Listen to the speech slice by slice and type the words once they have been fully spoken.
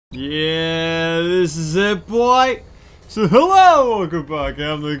Yeah, this is it, boy. So hello, welcome back.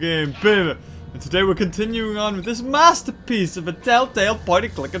 I'm TheGamingBeaver, and today we're continuing on with this masterpiece of a Telltale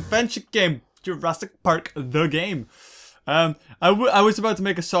point-and-click adventure game, Jurassic Park: The Game. I was about to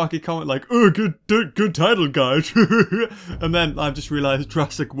make a sarky comment like, "Oh, good title, guys," and then I just realized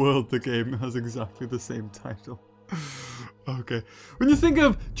Jurassic World: The Game has exactly the same title. Okay, when you think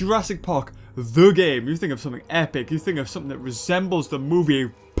of Jurassic Park: The Game, you think of something epic. You think of something that resembles the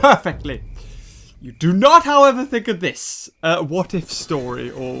movie perfectly. You do not, however, think of this what-if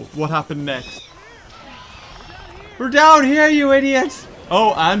story or what happened next. We're down here, you idiot!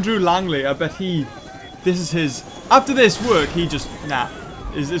 Oh, Andrew Langley. I bet this is his. After this work, he just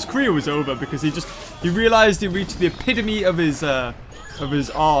his career was over because he realized he reached the epitome of his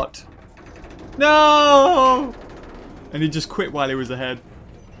art. No! And he just quit while he was ahead.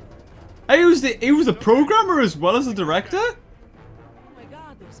 Hey, he was the programmer as well as the director? Oh my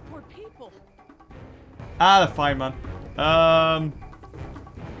god, those poor people. Ah, they're fine, man.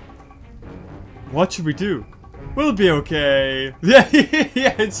 What should we do? We'll be okay. Yeah,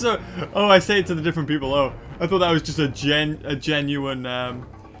 yeah, it's so... Oh, I say it to the different people. Oh, I thought that was just a genuine,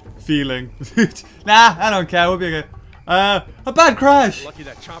 feeling. Nah, I don't care. We'll be okay. A bad crash. Lucky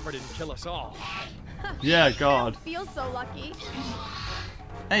that chopper didn't kill us all. Yeah, God. Feel so lucky.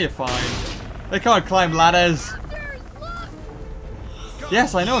 Hey, you're fine. They can't climb ladders. Raptors, look!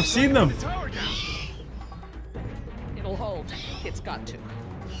 Yes, I know. I've seen them. It'll hold. It's got to.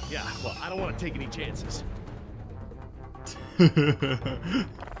 Yeah, well, I don't want to take any chances. Do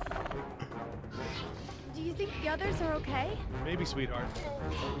you think the others are okay? Maybe, sweetheart.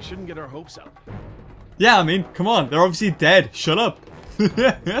 We shouldn't get our hopes up. Yeah, I mean, come on. They're obviously dead. Shut up.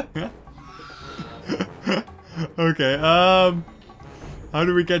 Okay, how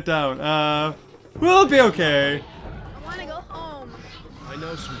do we get down? We'll be okay. I want to go home. I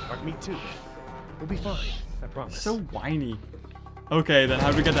know, sweetheart. Me too. We'll be fine. I promise. So whiny. Okay, then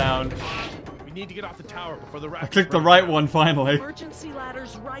how do we get down? We need to get off the tower before the Raptor. I clicked the right one finally. Emergency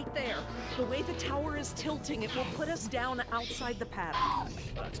ladder's right there. The way the tower is tilting, it will put us down outside the paddock.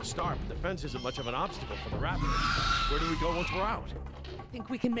 That's a start, but the fence isn't much of an obstacle for the Raptors. Where do we go once we're out? I think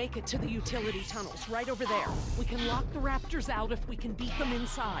we can make it to the utility tunnels, right over there. We can lock the Raptors out if we can beat them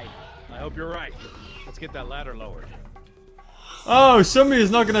inside. I hope you're right. Let's get that ladder lowered. Oh, somebody's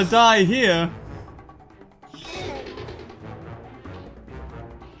not gonna die here.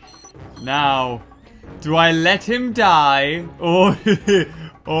 Now, do I let him die? Or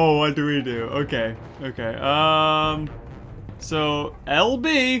oh, what do we do? Okay, okay. So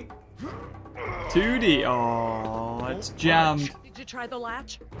LB 2D. Oh, it's jammed. Did you try the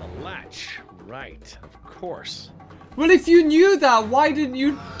latch? The latch. Right, of course. Well, if you knew that, why didn't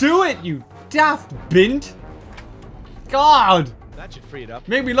you do it, you daft bint? God! That should free it up.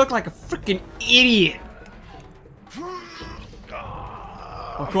 Made me look like a freaking idiot.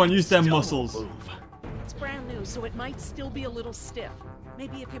 Oh, come on, use them muscles. It's brand new, so it might still be a little stiff.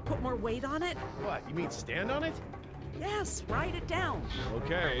 Maybe if you put more weight on it? What, you mean stand on it? Yes, write it down.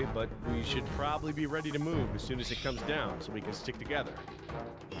 Okay, but we should probably be ready to move as soon as it comes down so we can stick together.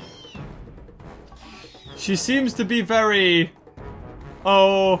 She seems to be very...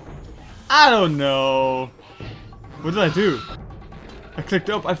 Oh, I don't know. What did I do? I clicked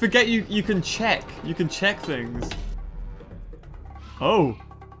up. I forget you can check. You can check things. Oh.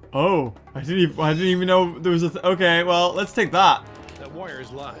 Oh. I didn't even know there was a okay, well, let's take that. That wire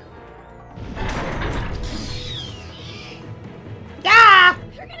is live. Ah!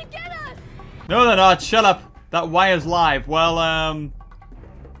 They're gonna get us! No, they're not. Shut up. That wire's live. Well,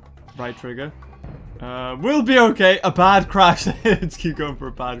 right trigger. We'll be okay. A bad crash. Let's keep going for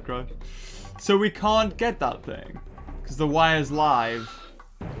a bad crash. So we can't get that thing because the wire's live.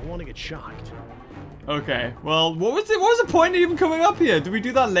 I don't want to get shocked. Okay. Well, what was the point of even coming up here? Do we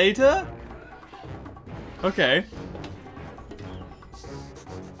do that later? Okay.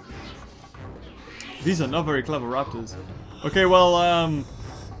 These are not very clever raptors. Okay, well,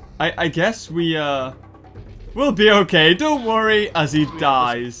 I guess we'll be okay. Don't worry, as he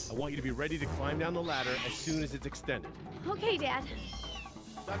dies. I want you to be ready to climb down the ladder as soon as it's extended. Okay, Dad.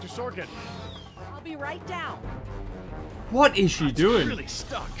 Dr. Sorkin. I'll be right down. What is she doing? Really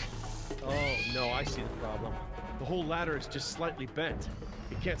stuck. Oh, no, I see the problem. The whole ladder is just slightly bent.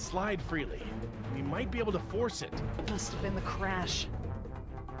 It can't slide freely. We might be able to force it. Must have been the crash.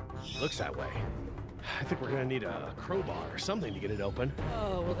 Looks that way. I think we're gonna need a crowbar or something to get it open.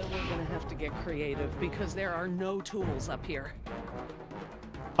 Oh, well then we're gonna have to get creative because there are no tools up here.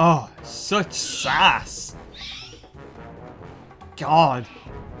 Oh, such sass. God.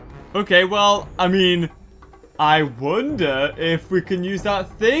 Okay, well, I mean, I wonder if we can use that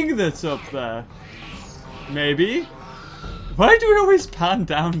thing that's up there. Maybe? Why do we always pan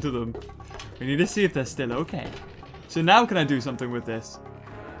down to them? We need to see if they're still okay. So now can I do something with this?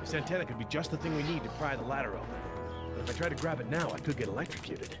 This antenna could be just the thing we need to pry the ladder open. But if I try to grab it now, I could get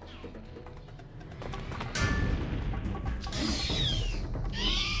electrocuted.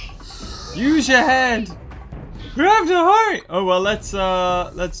 Use your head! We have to hurry! Oh well, let's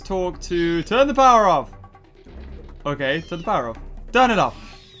talk to... Turn the power off! Okay, turn the power off. Turn it off!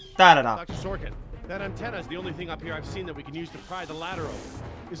 Turn it off. Dr. Sorkin, that antenna is the only thing up here I've seen that we can use to pry the ladder open.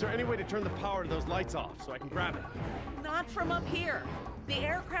 Is there any way to turn the power to those lights off so I can grab it? Not from up here. The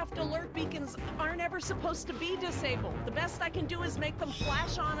aircraft alert beacons aren't ever supposed to be disabled. The best I can do is make them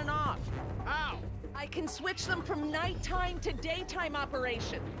flash on and off. How? I can switch them from nighttime to daytime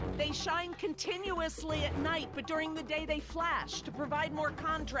operation. They shine continuously at night, but during the day they flash to provide more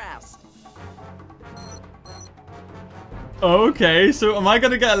contrast. Okay, so am I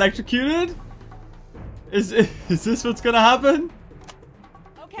gonna get electrocuted? Is this what's gonna happen?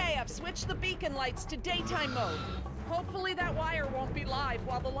 Okay, I've switched the beacon lights to daytime mode. Hopefully that wire won't be live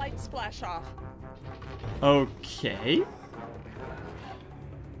while the lights flash off. Okay.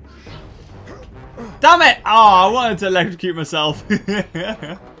 Damn it! Oh, I wanted to electrocute myself. He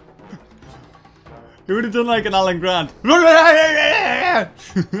would have done like an Alan Grant. Alright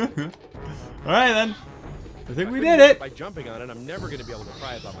then. I think we did it. By jumping on it, I'm never going to be able to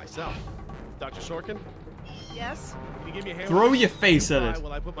pry it by myself. Dr. Sorkin, Yes? can you give me a hand? Throw with your this? face You at pry it.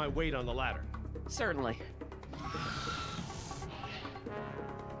 while I put my weight on the ladder. Certainly.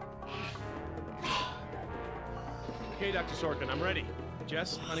 Okay, Dr. Sorkin, I'm ready.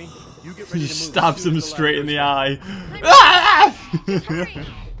 Jess, honey, you get ready He to move. stabs as soon him as the straight in ladder the goes eye. Hurry.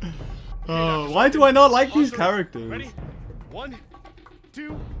 Oh, why do I not like these Also, characters? Ready? 1,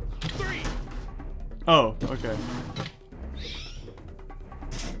 2, 3. Oh, okay.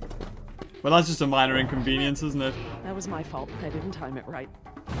 Well, that's just a minor inconvenience, isn't it? That was my fault. I didn't time it right.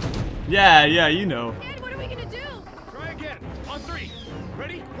 Yeah, you know. Dad, what are we gonna do? Try again. On 3.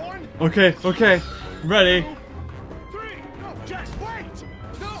 Ready? 1, Okay, ready. 3. No, Jess, wait!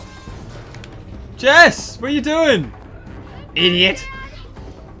 No! Jess, what are you doing? Idiot.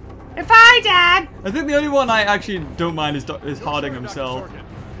 If I, Dad. I think the only one I actually don't mind is Harding Dr. himself. Sorkin.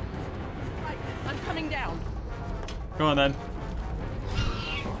 Right, I'm coming down. Come on then.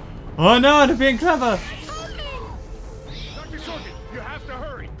 Oh no, they're being clever. Dr. Sorkin, you have to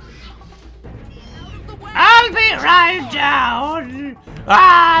hurry. Out of the way! I'll be right down.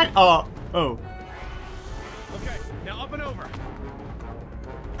 Ah! Oh. Okay, now up and over.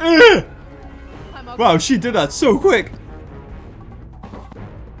 Ugh. I'm okay. Wow, she did that so quick.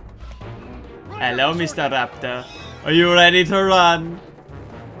 Hello, Mr. Raptor. Are you ready to run?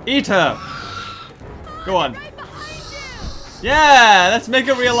 Eat her. Go on. Right behind you. Yeah, let's make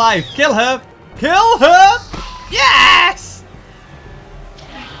it real life. Kill her. Kill her. Yes.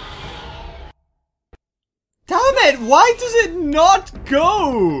 Damn it, why does it not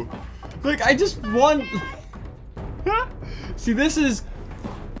go? Like, I just want... See, this is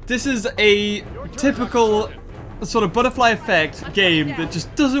a typical sort of butterfly effect game that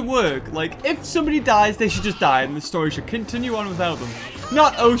just doesn't work. Like, if somebody dies, they should just die and the story should continue on without them.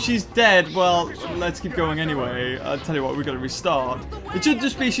 Not, oh, she's dead, well, let's keep going anyway. I'll tell you what, we gotta restart. It should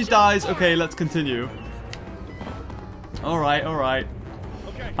just be she dies, okay, let's continue. Alright. Okay.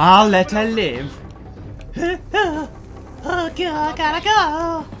 I'll let her live. Okay, I gotta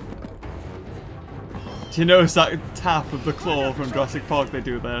go. Do you notice that tap of the claw from Jurassic Park they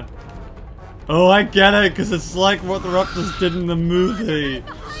do there? Oh, I get it, because it's like what the Raptors did in the movie.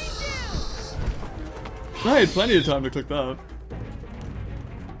 I had plenty of time to click that.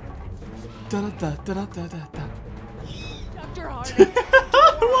 Dr. Harding.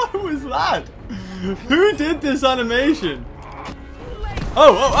 What was that? Who did this animation?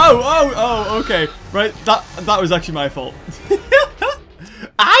 Oh, okay. Right, that was actually my fault.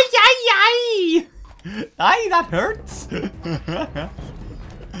 Ay! Ay, that hurts.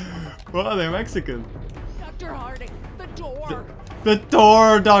 What are they, Mexican? Dr. Harding, the door. The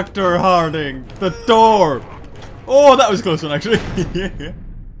door, Dr. Harding. The door. Oh, that was a close one, actually.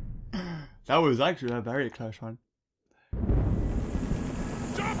 That was actually a very close one.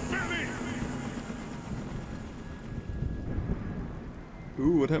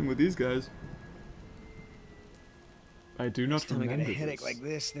 Ooh, what happened with these guys? I do not Next time I remember get a headache this. like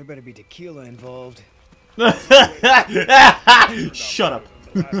this, there better be tequila involved. Shut up.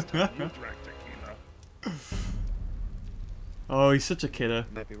 Oh, he's such a kidder.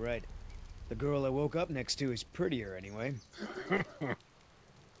 Might be right. The girl I woke up next to is prettier anyway.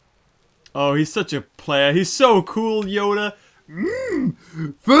 Oh, he's such a player. He's so cool, Yoda.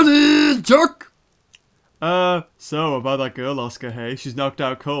 Funny joke. So about that girl, Oscar. Hey, she's knocked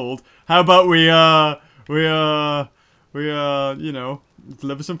out cold. How about we you know,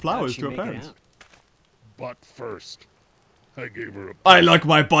 deliver some flowers to her parents. Butt first. I gave her a... I like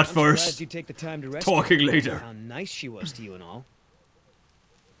my butt I'm first. surprised you take the time to rescue Talking her. later. How nice she was to you and all.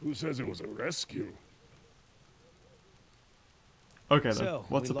 Who says it was a rescue? Okay then, So,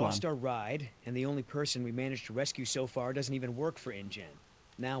 what's the we plan? lost our ride, and the only person we managed to rescue so far doesn't even work for InGen.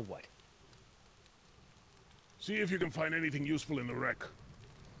 Now what? See if you can find anything useful in the wreck.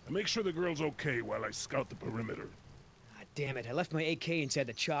 And make sure the girl's okay while I scout the perimeter. Ah, damn it, I left my AK inside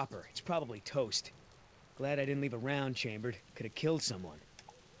the chopper. It's probably toast. Glad I didn't leave a round chambered. Could have killed someone.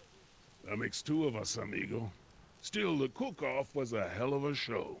 That makes two of us, amigo. Still, the cook-off was a hell of a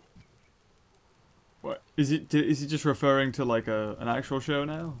show. What is he just referring to like an actual show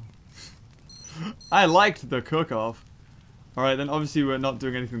now? I liked the cook-off. All right, then obviously we're not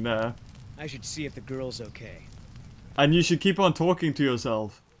doing anything there. I should see if the girl's okay. And you should keep on talking to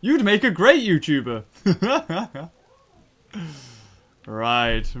yourself. You'd make a great YouTuber.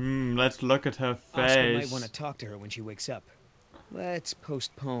 Right. Let's look at her face. Oscar might want to talk to her when she wakes up. Let's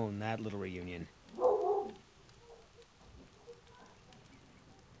postpone that little reunion.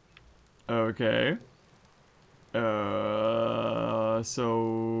 Okay. So...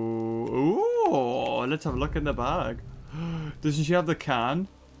 Ooh, let's have a look in the bag. Doesn't she have the can?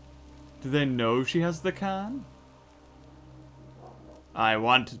 Do they know she has the can? I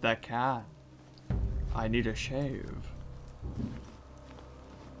want the can. I need a shave.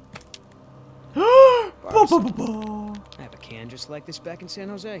 I have a can just like this back in San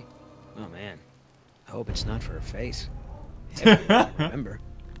Jose. Oh man, I hope it's not for her face. Heavier than I remember.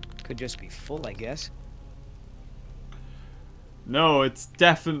 Could just be full, I guess. No, it's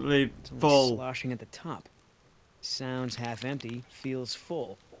definitely It's only full. sloshing at the top. Sounds half empty, feels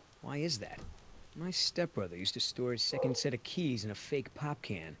full. Why is that? My stepbrother used to store his second set of keys in a fake pop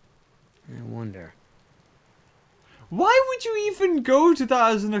can. I wonder. Why would you even go to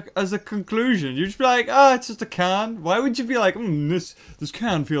that as a conclusion? You'd just be like, ah, it's just a can. Why would you be like, this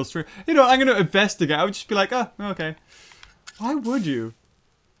can feels strange. You know, I'm gonna investigate. I would just be like, ah, okay. Why would you?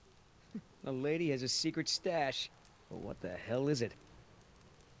 A lady has a secret stash. Well, what the hell is it?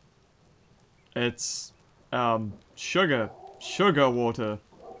 It's sugar water.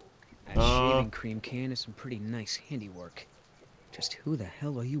 That shaving cream can is some pretty nice handiwork. Just who the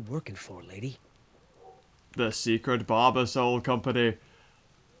hell are you working for, lady? The secret barber soul company.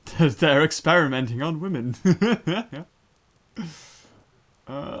 They're experimenting on women. Is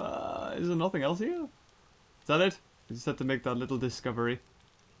there nothing else here? Is that it? You just had to make that little discovery.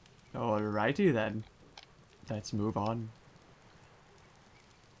 Alrighty then. Let's move on.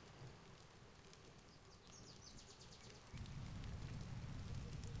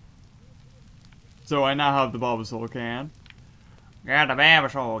 So I now have the barber soul can. Got the barber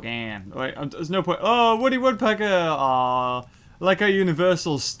soul can. Wait, there's no point. Oh, Woody Woodpecker! Like how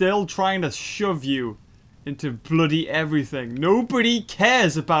Universal's still trying to shove you into bloody everything. Nobody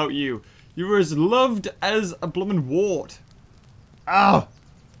cares about you. You're as loved as a bloomin' wart. Oh!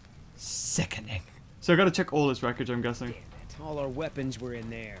 Sickening. So I gotta check all this wreckage, I'm guessing. All our weapons were in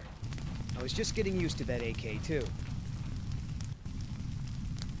there. I was just getting used to that AK, too.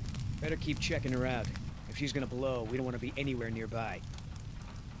 Better keep checking her out. If she's gonna blow, we don't want to be anywhere nearby.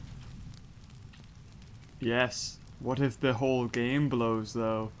 Yes. What if the whole game blows,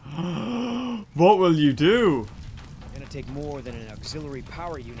 though? What will you do? Gonna take more than an auxiliary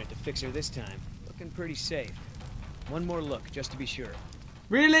power unit to fix her this time. Looking pretty safe. One more look, just to be sure.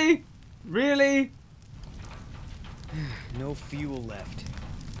 Really? Really? No fuel left.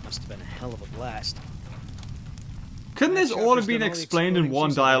 Must have been a hell of a blast. Couldn't this all have been explained in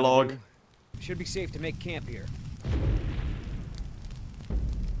one dialogue? Should be safe to make camp here.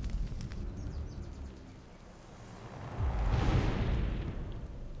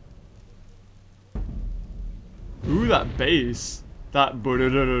 Ooh, that bass. That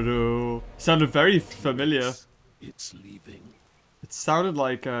boo-doo-doo-doo-doo sounded very familiar. It's leaving. It sounded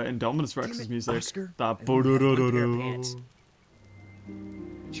like Indominus Rex's music. Oscar, That I only have one pair of boo-doo-doo-doo-doo. pants.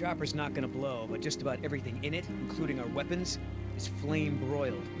 The chopper's not gonna blow, but just about everything in it, including our weapons, is flame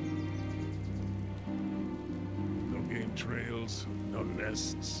broiled. No game trails, no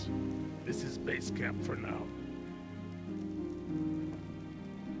nests. This is base camp for now.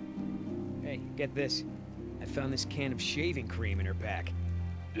 Hey, get this. I found this can of shaving cream in her pack.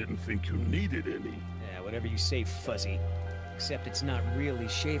 Didn't think you needed any. Yeah, whatever you say, Fuzzy. Except it's not really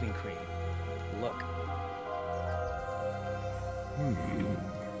shaving cream. Look.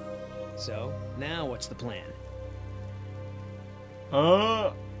 So, now what's the plan?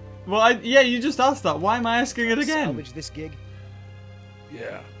 Well, yeah, you just asked that. Why am I asking it again? Salvage this gig?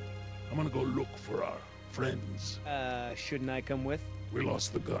 Yeah, I'm gonna go look for our friends. Shouldn't I come with? We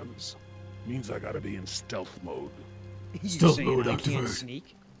lost the guns. Means I gotta be in stealth mode. Stealth You mode saying I can't activate.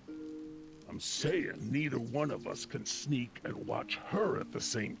 sneak? I'm saying neither one of us can sneak and watch her at the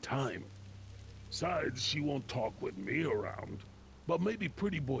same time. Besides, she won't talk with me around. But maybe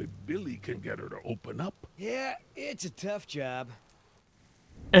pretty boy Billy can get her to open up. Yeah, it's a tough job.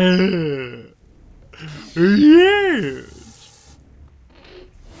 Yes.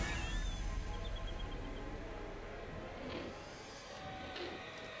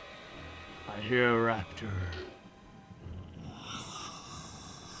 I hear a raptor.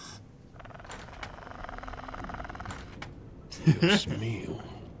 Dios mío,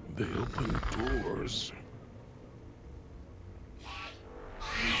 they open doors.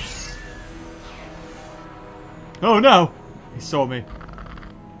 Oh no! He saw me.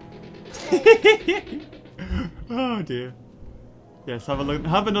 Oh dear. Yes, have a look.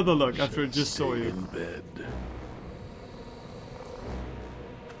 Have another look after it just saw Stay you. in bed.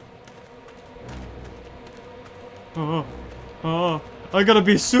 Oh, I gotta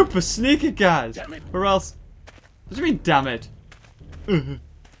be super sneaky, guys. Damn it. Or else. What do you mean, damn it?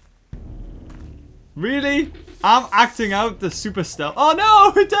 Really? I'm acting out the super stealth. Oh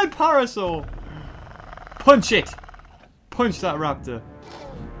no! A dead parasol! Punch it! Punch that raptor.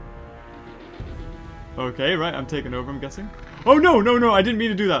 Okay, right, I'm taking over, I'm guessing. Oh no, no, no, I didn't mean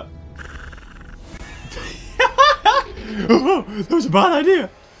to do that. Oh, that was a bad idea.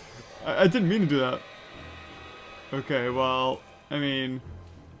 I didn't mean to do that. Okay, well, I mean...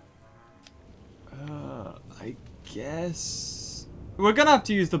 I guess... We're gonna have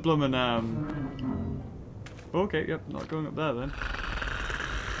to use the bloomin', Okay, yep, not going up there then.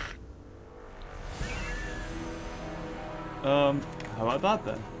 How about that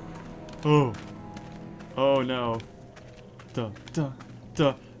then? Oh. Oh no. Duh, duh,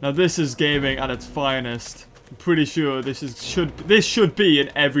 duh. Now this is gaming at its finest. I'm pretty sure this should be in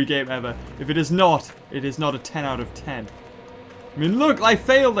every game ever. If it is not a 10 out of 10. I mean, look, I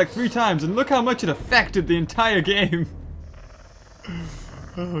failed like 3 times, and look how much it affected the entire game.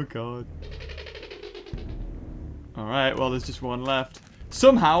 Oh god. Alright, well there's just one left.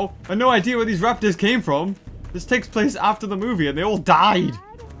 Somehow, I have no idea where these raptors came from. This takes place after the movie, and they all died.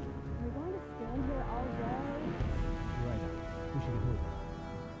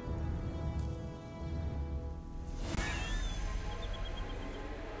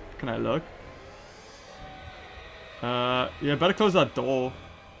 Can I look? Yeah, better close that door.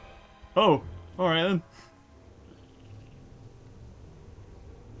 Oh, alright then.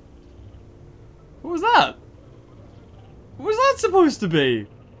 What was that? What was that supposed to be?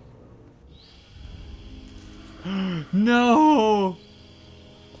 No!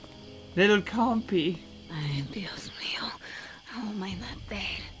 Little compy. Ay, Dios mío. How am I not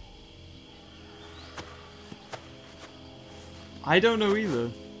dead? I don't know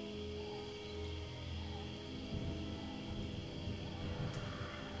either.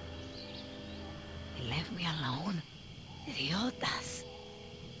 Left me alone. Idiotas.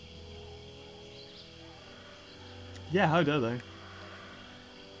 Yeah, how dare they?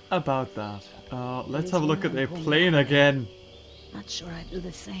 About that. Let's have a look at their plane again. Not sure I'd do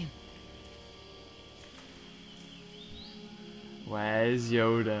the same. Where's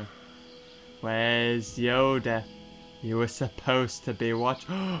Yoda? Where's Yoda? You were supposed to be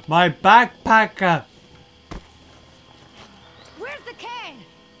watching. My backpacker! Where's the can?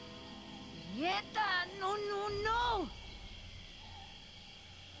 Nieta, no, no, no!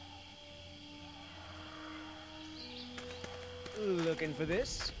 Looking for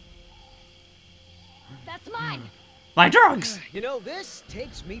this? That's mine! My drugs! You know, this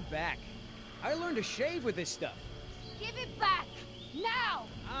takes me back. I learned to shave with this stuff. Give it back! Now!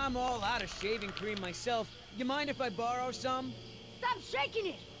 I'm all out of shaving cream myself. You mind if I borrow some? Stop shaking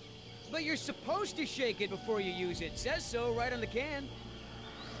it! But you're supposed to shake it before you use it. Says so right on the can.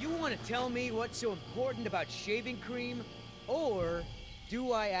 You want to tell me what's so important about shaving cream? Or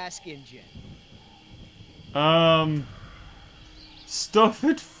do I ask InGen? Stuff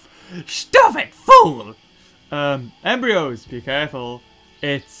it full! Embryos, be careful.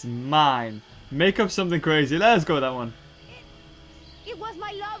 It's mine. Make up something crazy. Let's go with that one. It was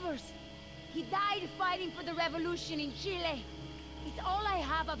my lover's. He died fighting for the revolution in Chile. It's all I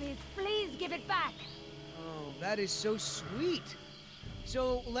have of his. Please give it back. Oh, that is so sweet.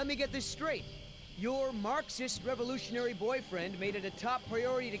 So, let me get this straight. Your Marxist revolutionary boyfriend made it a top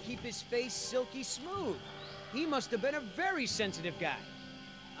priority to keep his face silky smooth. He must have been a very sensitive guy.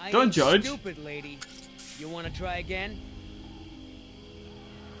 Don't ain't judge. Stupid lady. You want to try again?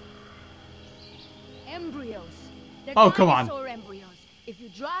 Embryos. They're Oh, come on. dinosaur embryos. If you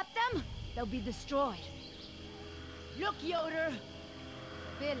drop them, they'll be destroyed. Look, Yoder.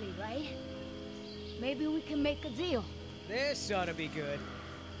 Billy, right? Maybe we can make a deal. This ought to be good.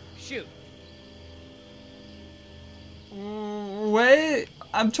 Shoot. Wait,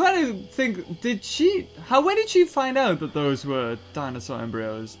 I'm trying to think. When did she find out that those were dinosaur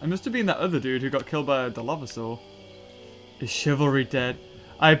embryos? It must have been that other dude who got killed by the Dilophosaur. Is chivalry dead?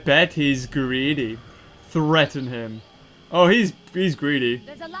 I bet he's greedy. Threaten him. Oh, he's greedy.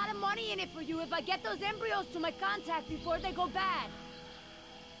 There's a lot of money in it for you if I get those embryos to my contact before they go bad.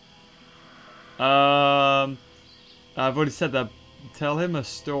 I've already said that. Tell him a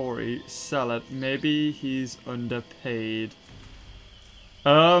story. Sell it. Maybe he's underpaid.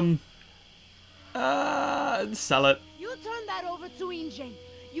 Sell it. You turn that over to Injun.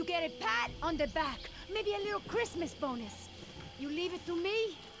 You get a pat on the back. Maybe a little Christmas bonus. You leave it to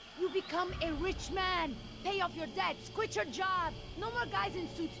me, you become a rich man. Pay off your debts, quit your job. No more guys in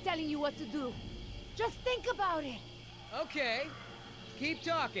suits telling you what to do. Just think about it. Okay. Keep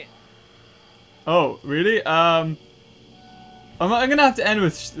talking. Oh, really? I'm gonna have to end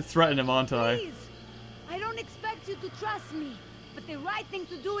with threaten him, aren't I? Please. I don't expect you to trust me, but the right thing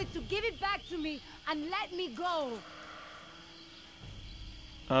to do is to give it back to me and let me go.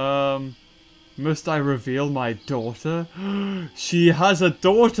 Must I reveal my daughter? She has a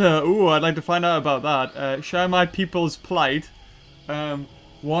daughter! Ooh, I'd like to find out about that. Share my people's plight.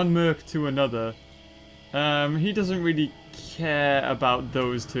 One merc to another. He doesn't really care about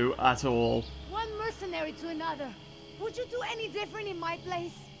those two at all. One mercenary to another. Would you do any different in my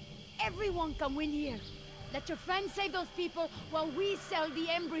place? Everyone can win here. Let your friends save those people while we sell the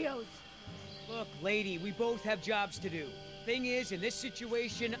embryos. Look, lady, we both have jobs to do. Thing is, in this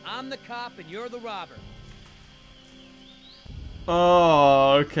situation, I'm the cop and you're the robber.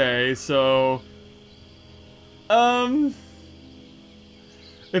 Oh, okay, so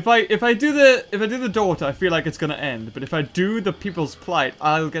if I do the daughter, I feel like it's gonna end. But if I do the people's plight,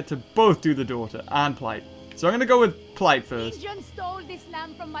 I'll get to both do the daughter and plight. So I'm gonna go with plight first. Injun stole this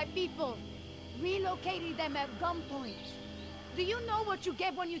land from my people, relocated them at gunpoint. Do you know what you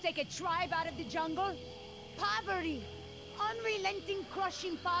get when you take a tribe out of the jungle? Poverty. Unrelenting,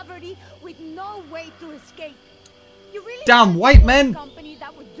 crushing poverty with no way to escape. You really Damn white men! Company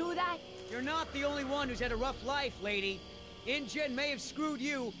that would do that? You're not the only one who's had a rough life, lady. InGen may have screwed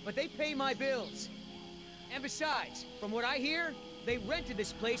you, but they pay my bills. And besides, from what I hear, they rented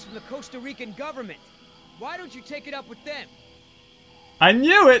this place from the Costa Rican government. Why don't you take it up with them? I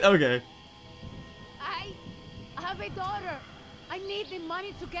knew it! Okay. I have a daughter. I need the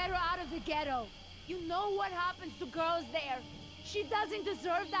money to get her out of the ghetto. You know what happens to girls there. She doesn't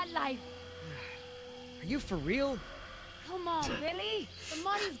deserve that life. Are you for real? Come on, Billy. The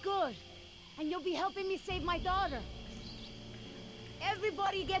money's good. And you'll be helping me save my daughter.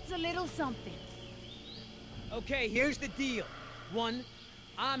 Everybody gets a little something. Okay, here's the deal. One,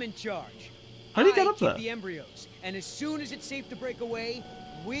 I'm in charge. How do you get up keep there? the embryos, and as soon as it's safe to break away,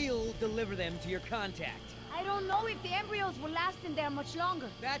 we'll deliver them to your contact. I don't know if the embryos will last in there much longer.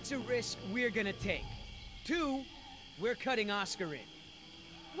 That's a risk we're gonna take. Two, we're cutting Oscar in.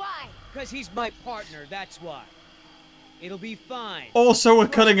 Why? Because he's my partner, that's why. It'll be fine. Also, we're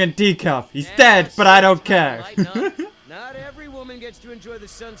cutting a decaf. He's Yeah, dead, but I don't care. lighten up. Not every woman gets to enjoy the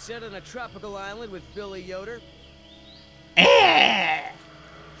sunset on a tropical island with Billy Yoder.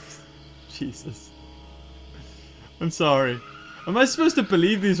 Jesus. I'm sorry. Am I supposed to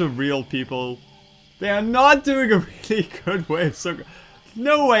believe these are real people? They are not doing a really good way of so.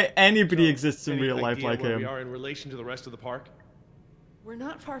 No way anybody exists in Any real life idea like where him. we are in relation to the rest of the park? We're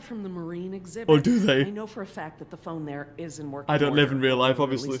not far from the marine exhibit. Or do they? I know for a fact that the phone there is in working I don't live in order, real life, or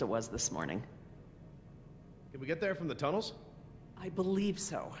obviously. At least it was this morning. Can we get there from the tunnels? I believe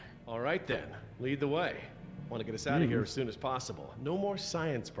so. All right then, lead the way. Want to get us out of here as soon as possible. No more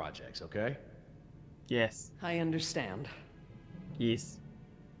science projects, okay? Yes. I understand. Yes.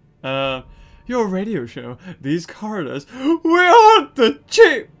 Your radio show. These corridors. We are the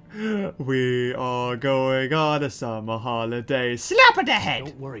cheap. We are going on a summer holiday. Slap at the head.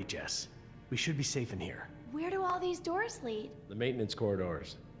 Don't worry, Jess. We should be safe in here. Where do all these doors lead? The maintenance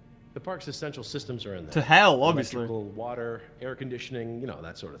corridors. The park's essential systems are in there. To hell, obviously. Electrical, water, air conditioning, you know,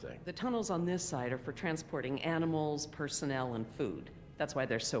 that sort of thing. The tunnels on this side are for transporting animals, personnel, and food. That's why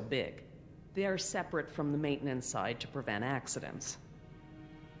they're so big. They are separate from the maintenance side to prevent accidents.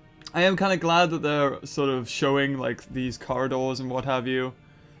 I am kind of glad that they're sort of showing like these corridors and what have you.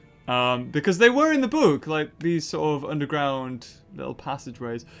 Because they were in the book, like these sort of underground little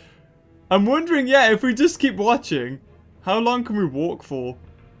passageways. I'm wondering, yeah, if we just keep watching, how long can we walk for?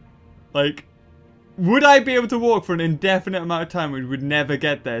 Like, would I be able to walk for an indefinite amount of time? We would never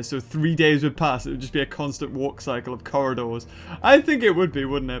get there, so 3 days would pass. It would just be a constant walk cycle of corridors. I think it would be,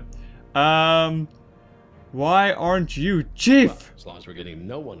 wouldn't it? Why aren't you Chief? Well, as long as we're getting to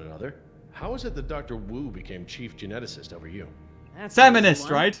know one another. How is it that Dr. Wu became chief geneticist over you? That's Feminist,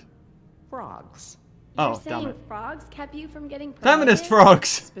 the one. right? Frogs. You're Oh, damn saying it. frogs kept you from getting Feminist promoted? frogs!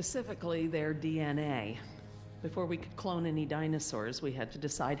 Specifically, their DNA. Before we could clone any dinosaurs, we had to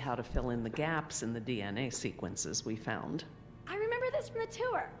decide how to fill in the gaps in the DNA sequences we found. I remember this from the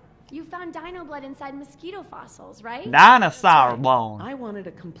tour. You found dino blood inside mosquito fossils, right? Dinosaur bone. I wanted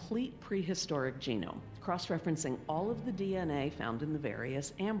a complete prehistoric genome, cross-referencing all of the DNA found in the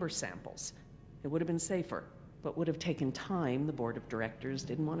various amber samples. It would have been safer, but would have taken time the board of directors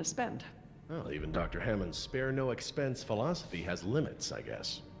didn't want to spend. Well, even Dr. Hammond's spare no expense philosophy has limits, I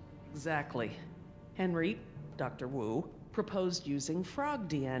guess. Exactly. Henry, Dr. Wu, proposed using frog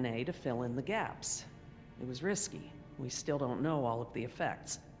DNA to fill in the gaps. It was risky. We still don't know all of the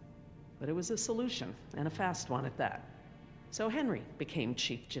effects. But it was a solution, and a fast one at that. So Henry became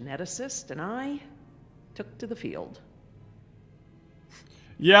chief geneticist, and I took to the field.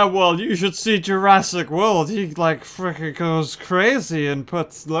 Yeah, well, you should see Jurassic World. He, like, frickin' goes crazy and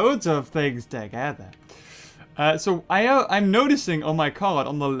puts loads of things together. So I'm noticing on my card,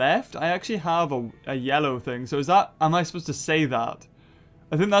 on the left, I actually have a yellow thing. So is that, am I supposed to say that?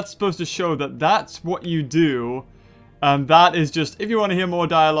 I think that's supposed to show that that's what you do. And that is just, if you want to hear more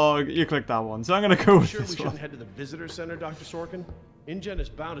dialogue, you click that one. So I'm going to go with Sure, we this shouldn't one. head to the visitor center, Dr. Sorkin? InGen is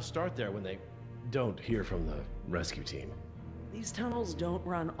bound to start there when they don't hear from the rescue team. These tunnels don't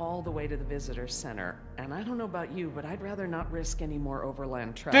run all the way to the visitor center, and I don't know about you, but I'd rather not risk any more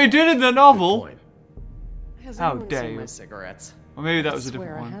overland travel. They did it in the Good novel. point. Has How anyone dare seen you. my cigarettes? Or maybe that I was a swear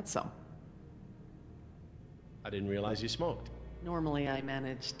different I one. had some. I didn't realize you smoked. Normally I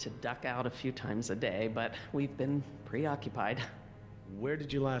manage to duck out a few times a day, but we've been preoccupied. Where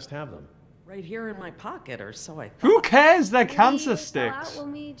did you last have them? Right here in my pocket, or so I thought. Who cares? They're Maybe cancer they fell out sticks.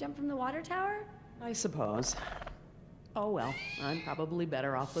 when we jumped from the water tower? I suppose. Oh well, I'm probably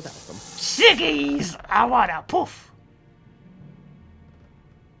better off without them. Ciggies! I want a poof.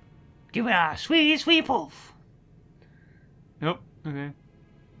 Give me a sweet, sweet poof. Nope. Okay.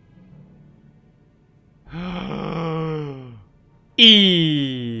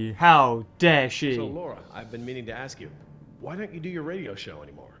 How dare she? So, Laura, I've been meaning to ask you, why don't you do your radio show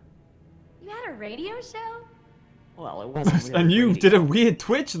anymore? You had a radio show? Well, it wasn't really And you radio. did a weird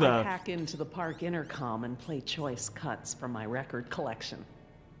Twitch I there. hack into the park intercom and play choice cuts from my record collection.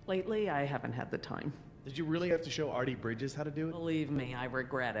 Lately, I haven't had the time. Did you really have to show Artie Bridges how to do it? Believe me, I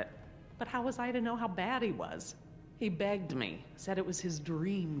regret it. But how was I to know how bad he was? He begged me, said it was his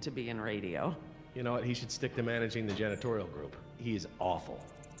dream to be in radio. You know what? He should stick to managing the janitorial group. He is awful.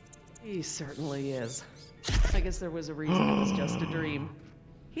 He certainly is. I guess there was a reason it was just a dream.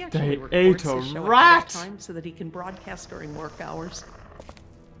 He actually They records ate a his show rat. ahead of time so that he can broadcast during work hours.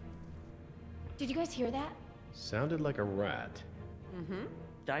 Did you guys hear that? Sounded like a rat. Mm-hmm.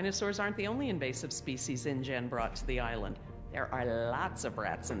 Dinosaurs aren't the only invasive species InGen brought to the island. There are lots of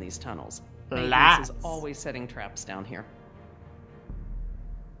rats in these tunnels. Maintenance Lots. is always setting traps down here.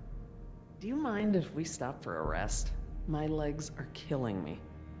 Do you mind if we stop for a rest? My legs are killing me.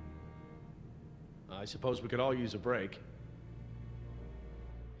 I suppose we could all use a break.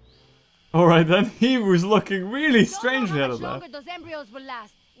 Alright then, he was looking really Don't know strangely how out much of there. longer those embryos will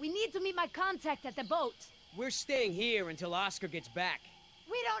last. We need to meet my contact at the boat. We're staying here until Oscar gets back.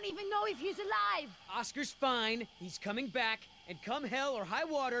 We don't even know if he's alive. Oscar's fine, he's coming back, and come hell or high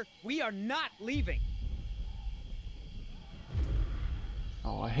water, we are not leaving.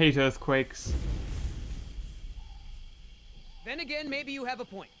 Oh, I hate earthquakes. Then again, maybe you have a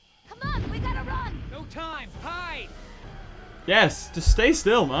point. Come on, we gotta run. No time, hide! Yes, just stay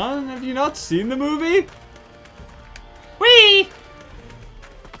still, man. Have you not seen the movie? Whee!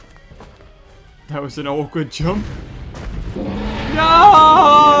 That was an awkward jump. No!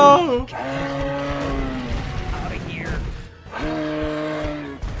 Out of here.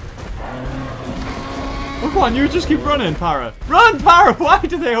 Oh, come on, you just keep running, Para. Run, Para! Why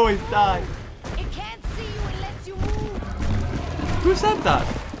do they always die? It can't see you unless you move. Who said that?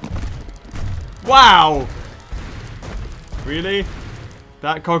 Wow! Really?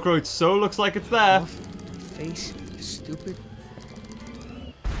 That cockroach so looks like it's there. Face, you stupid.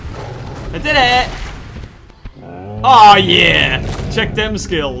 I did it! Oh yeah! Check them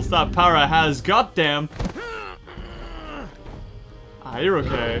skills. That Para has goddamn. Ah, you're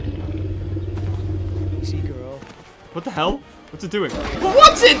okay. Easy, girl. What the hell? What's it doing?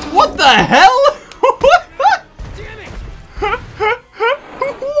 What's it? What the hell? Damn it!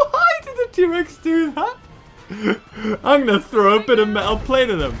 Why did the T-Rex do that? I'm gonna throw a bit of metal plate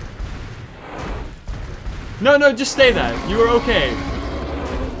at him. No, no, just stay there. You were okay.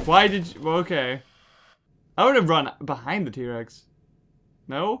 Why did you? Well, okay. I would have run behind the T-Rex.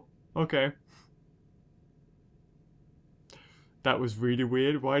 No? Okay. That was really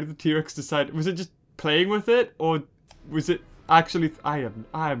weird. Why did the T-Rex decide? Was it just playing with it, or was it actually? I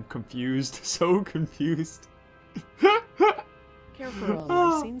am confused. So confused. Care for a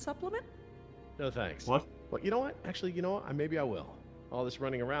lysine supplement? No thanks. What? Well, you know what? Actually, you know what? Maybe I will. All this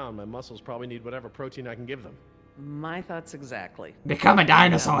running around, my muscles probably need whatever protein I can give them. My thoughts exactly. Become a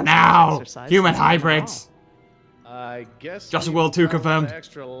dinosaur now! Human hybrids! I guess Jurassic we World 2 found confirmed. the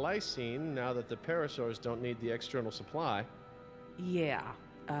extra lysine now that the parasaurs don't need the external supply. Yeah,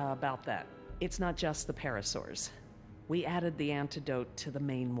 about that. It's not just the parasaurs. We added the antidote to the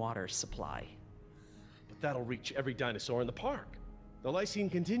main water supply. But that'll reach every dinosaur in the park. The lysine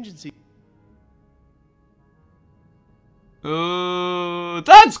contingency.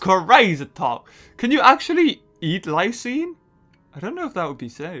 That's crazy talk. Can you actually eat lysine? I don't know if that would be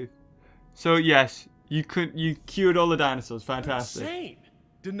safe. So yes, you cured all the dinosaurs. Fantastic. Insane.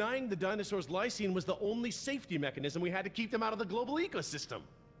 Denying the dinosaurs lysine was the only safety mechanism we had to keep them out of the global ecosystem.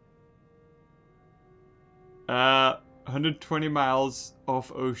 120 miles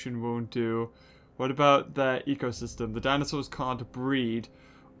off ocean won't do. What about the ecosystem? The dinosaurs can't breed,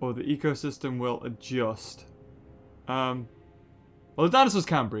 or the ecosystem will adjust. Well, the dinosaurs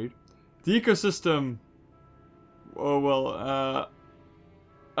can breed. The ecosystem. Oh well.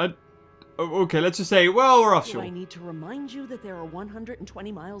 Okay, let's just say, well, we're offshore. Do I need to remind you that there are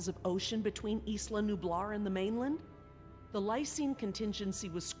 120 miles of ocean between Isla Nublar and the mainland? The lysine contingency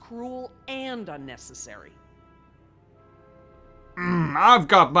was cruel and unnecessary. I've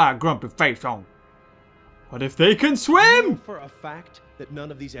got my grumpy face on. What if they can You know swim? for a fact that none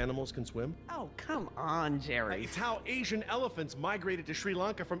of these animals can swim? Oh, come on, Jerry. It's how Asian elephants migrated to Sri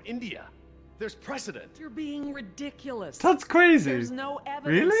Lanka from India. There's precedent. You're being ridiculous. That's crazy. There's no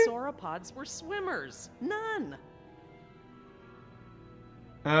evidence Really? sauropods were swimmers. None.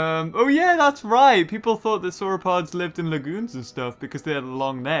 Oh yeah, that's right. People thought that sauropods lived in lagoons and stuff because they had a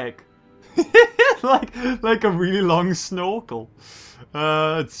long neck. like a really long snorkel.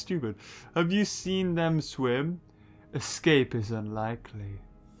 It's stupid. Have you seen them swim? Escape is unlikely.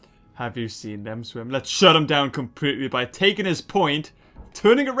 Have you seen them swim? Let's shut him down completely by taking his point,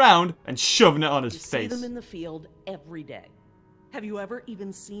 turning around, and shoving it on his You see face. them in the field every day. Have you ever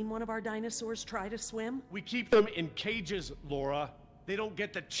even seen one of our dinosaurs try to swim? We keep them in cages, Laura. They don't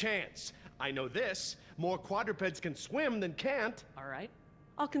get the chance. I know this. More quadrupeds can swim than can't. All right.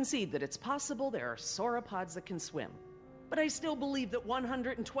 I'll concede that it's possible there are sauropods that can swim. But I still believe that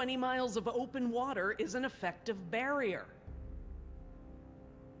 120 miles of open water is an effective barrier.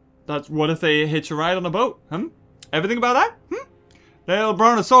 That's what if they hitch a ride on a boat? Everything about that? The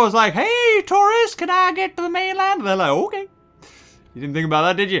brontosaurus like, hey, tourists, can I get to the mainland? And they're like, okay. You didn't think about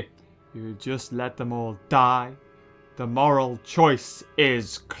that, did you? You just let them all die. The moral choice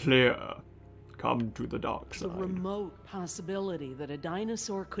is clear. Come to the dark The side. remote possibility that a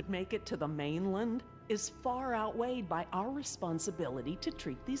dinosaur could make it to the mainland is far outweighed by our responsibility to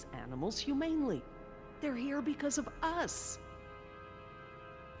treat these animals humanely. They're here because of us.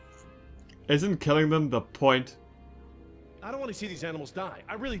 Isn't killing them the point? I don't want to see these animals die.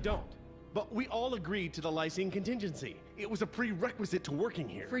 I really don't. But we all agreed to the lysine contingency. It was a prerequisite to working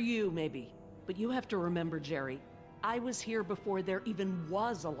here. For you, maybe. But you have to remember, Jerry, I was here before there even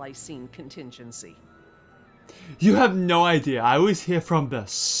was a lysine contingency. You have no idea. I was here from the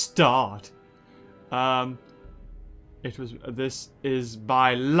start. This is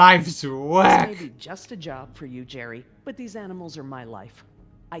my life's work. This may be just a job for you, Jerry, but these animals are my life.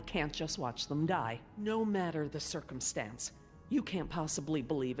 I can't just watch them die, no matter the circumstance. You can't possibly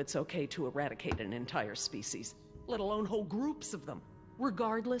believe it's okay to eradicate an entire species, let alone whole groups of them,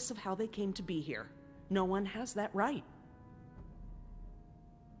 regardless of how they came to be here. No one has that right.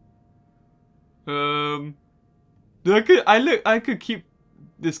 I could keep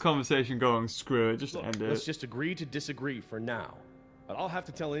this conversation going. Screw it, just Look, end let's it. just agree to disagree for now. But I'll have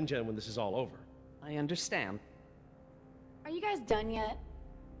to tell InGen when this is all over. I understand. Are you guys done yet?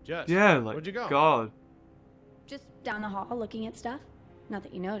 Jess, Yeah, like where'd you go? God. Just down the hall looking at stuff? Not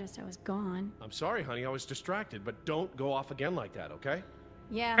that you noticed I was gone. I'm sorry, honey, I was distracted, but don't go off again like that, okay?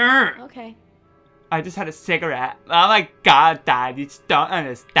 Yeah, okay. I just had a cigarette. Oh my God, Dad, you just don't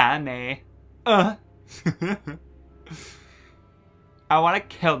understand me. I I want to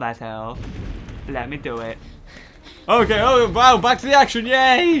kill myself. Let me do it. Okay, oh wow, back to the action,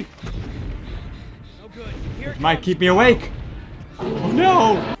 yay! No good. Here it Might comes. keep me awake. Oh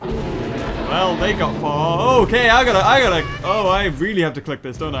no! Well, they got far. Okay, I gotta. Oh, I really have to click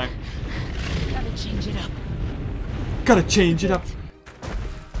this, don't I? Gotta change it up. Gotta change it up.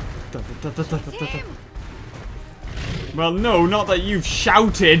 Tim! Well, no, not that you've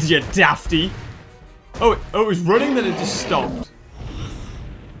shouted, you dafty. Oh, it was running, then it just stopped.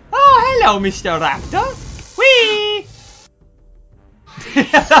 Oh, hello, Mr. Raptor. Whee!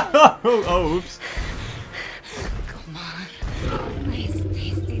 oh, oops. Come on. Nice,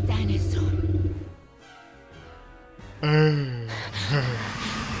 tasty dinosaur.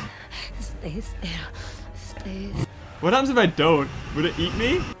 Stay still. Stay still. What happens if I don't? Would it eat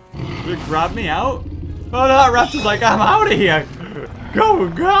me? Would it grab me out? Oh, that raptor's like, I'm out of here. Go,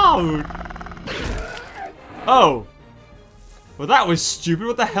 go. Oh. Well, that was stupid.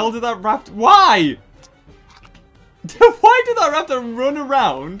 What the hell did that raptor... Why? Why did that raptor run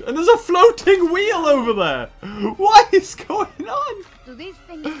around? And there's a floating wheel over there. What is going on? Do these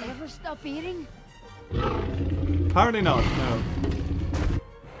things ever stop eating? Apparently not, no.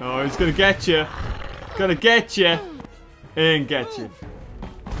 Oh, he's gonna get you. Gonna get you. And get you.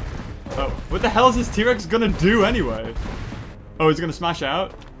 Oh, what the hell is this T-Rex gonna do anyway? Oh, he's gonna smash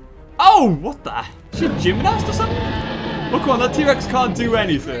out? Oh, what the? Is she a gymnast or something? Oh, come on, that T-Rex can't do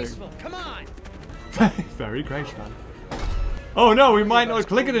anything. Graceful. Come on. Very graceful. Oh no, we might not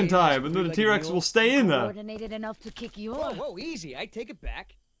click it in time, and then the T-Rex will stay in there. Coordinated enough to kick you Whoa, off. whow, easy. I take it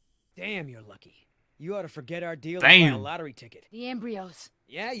back. Damn, you're lucky. You ought to forget our deal Damn. and buy a lottery ticket. The embryos.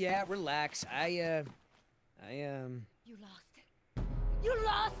 Yeah, relax. You lost it. You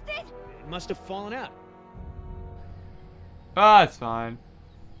lost it? It must have fallen out. Ah, it's fine.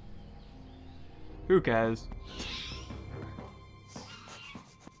 Who cares?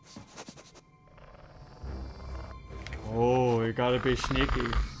 Oh, you gotta be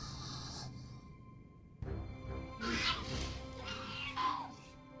sneaky.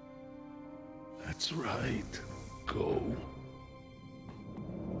 That's right. Go.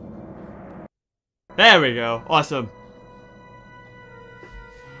 There we go. Awesome.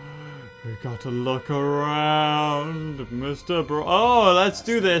 We got to look around, Mr. Bro. Oh, let's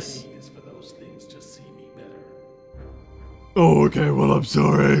do this. Is for those things just see me better. Oh, okay. Well, I'm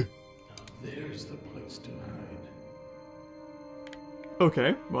sorry. Now there's the place to hide.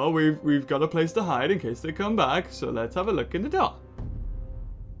 Okay. Well, we've got a place to hide in case they come back. So let's have a look in the door.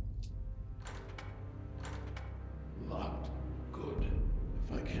 Locked. Good.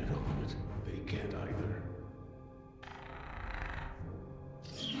 If I can't open it, they can't either.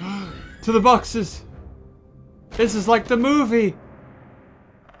 To the boxes. This is like the movie.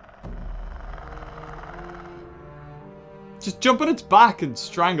 Just jump on its back and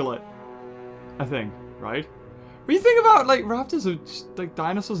strangle it. I think, right? When you think about, like, raptors are just, like,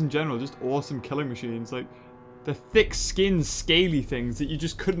 dinosaurs in general, just awesome killing machines. Like, the thick skinned, scaly things that you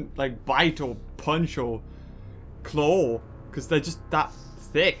just couldn't, like, bite or punch or claw. Because they're just that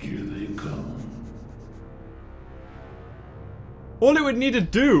thick. Here they come. All it would need to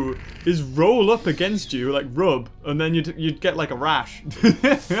do is roll up against you, like rub, and then you'd get like a rash.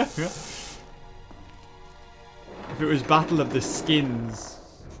 If it was Battle of the Skins.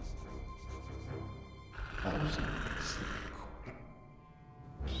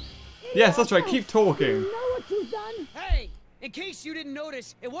 Yes, that's right, keep talking. You know what you've done? Hey, in case you didn't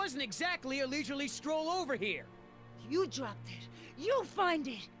notice, it wasn't exactly a leisurely stroll over here. You dropped it. You find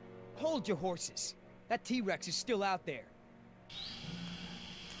it. Hold your horses. That T-Rex is still out there.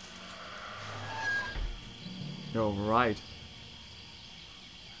 You're right.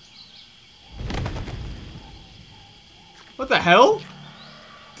 What the hell?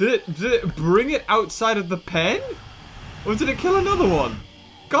 Did it bring it outside of the pen? Or did it kill another one?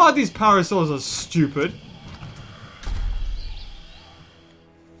 God, these parasaurs are stupid.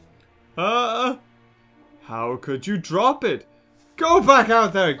 How could you drop it? Go back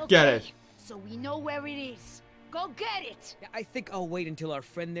out there and get it. So we know where it is. Go get it. Yeah, I think I'll wait until our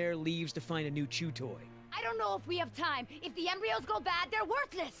friend there leaves to find a new chew toy. I don't know if we have time. If the embryos go bad, they're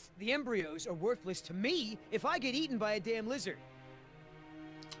worthless. The embryos are worthless to me if I get eaten by a damn lizard.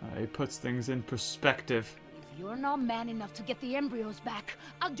 He puts things in perspective. If you're not man enough to get the embryos back,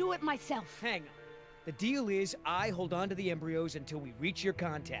 I'll do it myself. Hang on. The deal is I hold on to the embryos until we reach your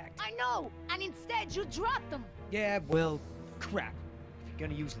contact. I know, and instead you drop them. Yeah, well, crap. If you're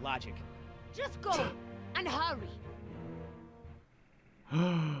gonna use logic. Just go, and hurry.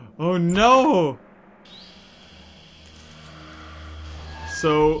 Oh no!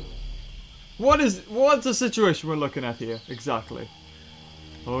 So, what's the situation we're looking at here, exactly?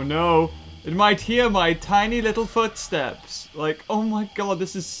 Oh no. It might hear my tiny little footsteps. Like, oh my god,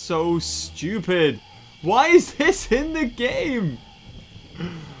 this is so stupid. Why is this in the game?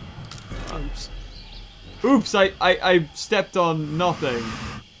 Oops. Oops, I stepped on nothing.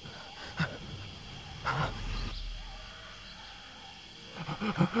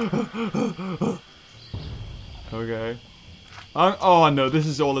 Okay. Oh no, this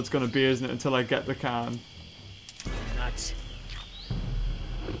is all it's gonna be, isn't it? Until I get the can. Nuts.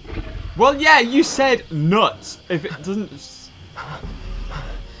 Well, yeah, you said nuts. If it doesn't...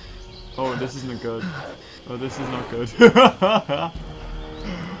 Oh, this isn't good. Oh, this is not good.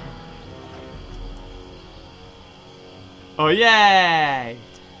 Oh, yay!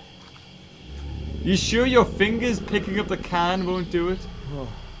 You sure your fingers picking up the can won't do it? Oh.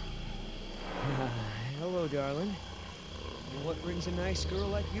 Hello, darling. And what brings a nice girl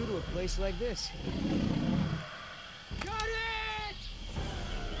like you to a place like this? Got it!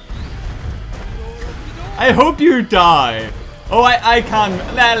 I hope you die. Oh, I can.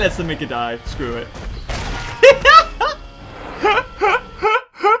 Nah, let's make it die. Screw it.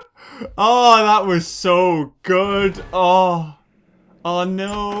 Oh, that was so good. Oh. Oh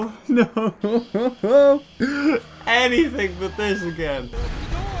no. No. Anything but this again.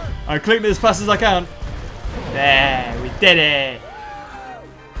 I clicked it as fast as I can. There, we did it.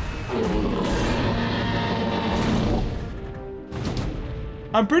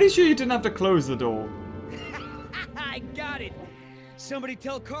 I'm pretty sure you didn't have to close the door. I got it. Somebody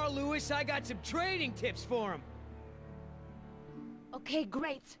tell Carl Lewis I got some training tips for him. Okay,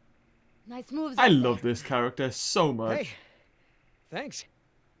 great. Nice moves. I love this character so much. Hey, thanks.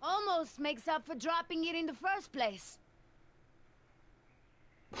 Almost makes up for dropping it in the first place.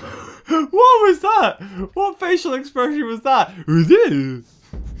 What was that? What facial expression was that? Who's this?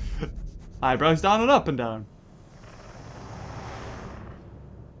 Eyebrows down and up and down.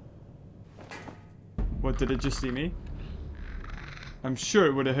 What, did it just see me? I'm sure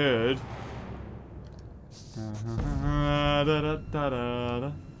it would have heard.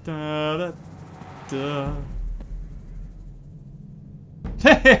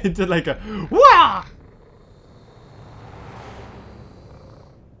 It did like a wah!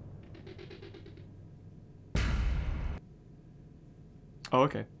 Oh,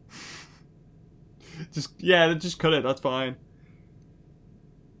 okay. Just cut it, that's fine.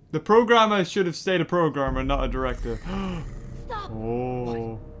 The programmer should have stayed a programmer, not a director. Stop.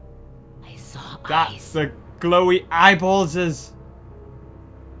 Oh. I saw That's eyes. the glowy eyeballs is.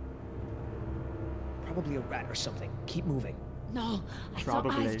 Probably a rat or something. Keep moving. No, I saw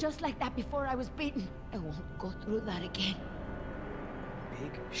Probably. eyes just like that before I was beaten. I won't go through that again.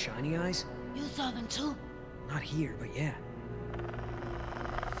 Big, shiny eyes? You saw them too? Not here, but yeah.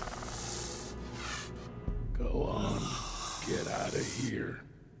 Go on. Get out of here.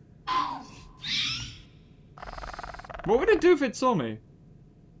 What would it do if it saw me?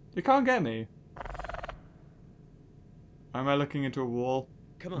 It can't get me. Am I looking into a wall?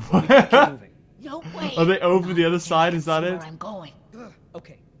 Come on, we gotta keep moving. No way. Are they over No, the other I side? can't Is that see it? where I'm going.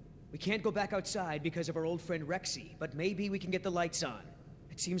 Okay, we can't go back outside because of our old friend Rexy, but maybe we can get the lights on.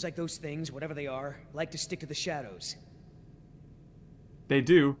 It seems like those things, whatever they are, like to stick to the shadows. They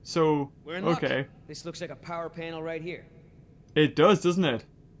do, so We're in luck. okay. This looks like a power panel right here. It does, doesn't it?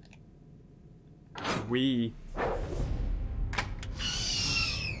 We.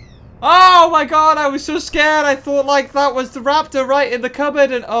 Oh my god, I was so scared. I thought like that was the raptor right in the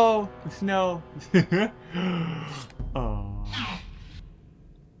cupboard and oh no. Oh.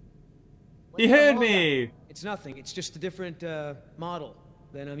 He heard me. It's nothing, it's just a different, model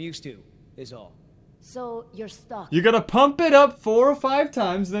than I'm used to, is all. So you're stuck. You gotta pump it up 4 or 5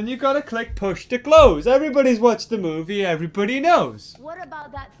 times, then you gotta click push to close. Everybody's watched the movie, everybody knows. What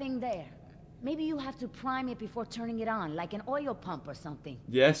about that thing there? Maybe you have to prime it before turning it on, like an oil pump or something.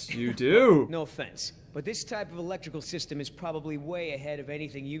 Yes, you do. No offense, but this type of electrical system is probably way ahead of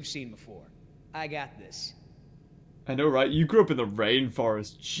anything you've seen before. I got this. I know, right? You grew up in the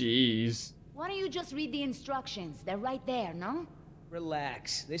rainforest, jeez. Why don't you just read the instructions? They're right there, no?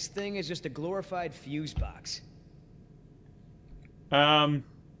 Relax, this thing is just a glorified fuse box.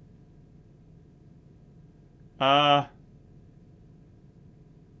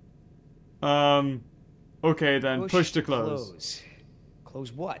 Okay then, push to close.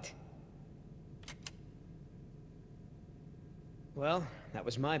 Close what? Well, that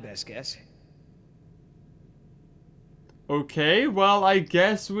was my best guess. Okay, well, I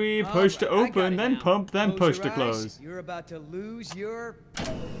guess we push to Alright, I got open, it then now. pump, then Close push your to eyes. close. You're about to lose your...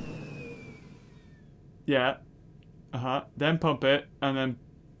 Yeah. Then pump it, and then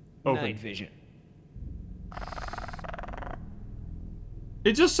open. night vision.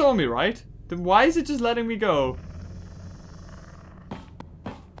 It just saw me, right? Then why is it just letting me go?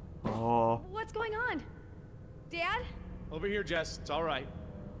 Oh. What's going on? Dad? Over here, Jess. It's all right.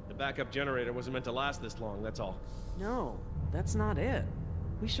 The backup generator wasn't meant to last this long, that's all. No, that's not it.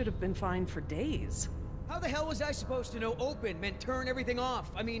 We should have been fine for days. How the hell was I supposed to know open meant turn everything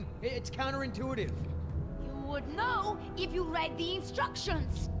off? I mean, it's counterintuitive. You would know if you read the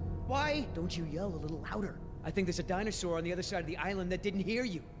instructions. Why don't you yell a little louder? I think there's a dinosaur on the other side of the island that didn't hear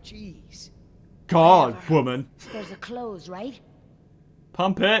you. Jeez. God, woman. There's a close, right?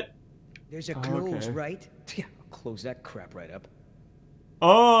 Pump it. There's a close, Okay. right? Yeah, I'll close that crap right up.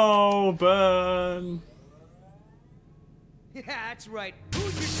 Oh, burn. Yeah, that's right.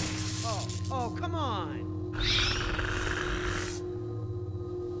 Who's your... Oh, come on.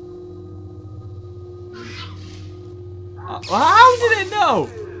 How did it know?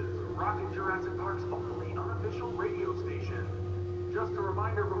 Rockin' Jurassic Park's only unofficial radio station. Just a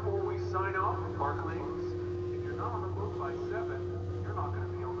reminder before we sign off, Parklings. If you're not on the boat by 7, you're not going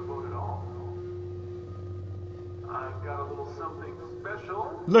to be on the boat at all. I've got a little something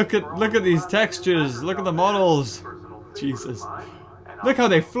special. Look at these textures. Look at the models. Jesus. Look how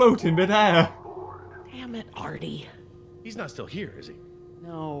they float in midair. Damn it, Artie. He's not still here, is he?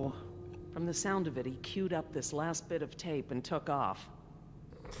 No. From the sound of it, he queued up this last bit of tape and took off.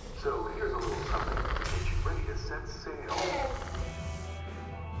 So here's a little something to get you ready to set sail.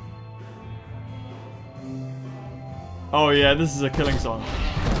 Oh yeah, this is a killing song.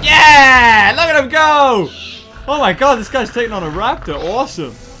 Yeah! Look at him go! Oh my god, this guy's taking on a raptor.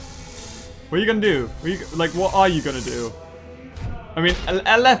 Awesome. What are you gonna do? What are you gonna do? I mean,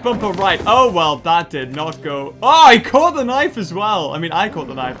 a left bumper right. Oh, well, that did not go. Oh, he caught the knife as well. I mean, I caught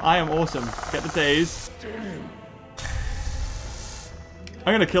the knife. I am awesome. Get the tase.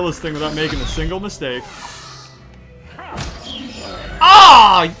 I'm gonna kill this thing without making a single mistake.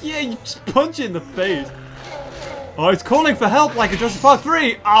 Ah! Yeah, you just punch it in the face. Oh, it's calling for help like a Jurassic Park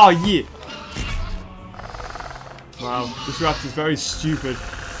 3. Oh, yeah. Wow, this raptor's very stupid.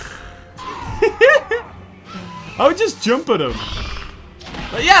 I would just jump at him.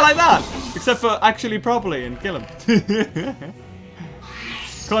 But yeah, like that. Except for actually properly and kill him.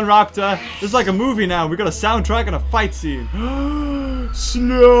 Come on, Raptor. This is like a movie now. We got a soundtrack and a fight scene.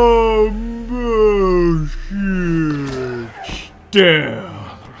 Slow motion. Damn.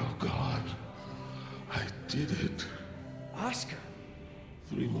 Oh God, I did it. Oscar.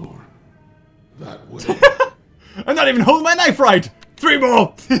 3 more. That way. I'm not even holding my knife right. 3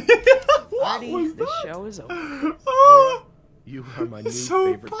 more. What Artie, was the that? show is over. Oh, You are my new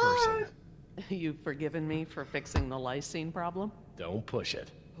so favorite person. You've forgiven me for fixing the lysine problem? Don't push it.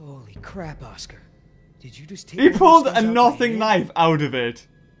 Holy crap, Oscar. Did you just take He all those pulled things a out of nothing my hand? knife out of it.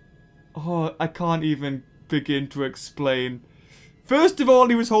 Oh, I can't even begin to explain. First of all,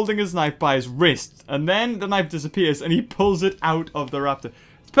 he was holding his knife by his wrist, and then the knife disappears, and he pulls it out of the raptor.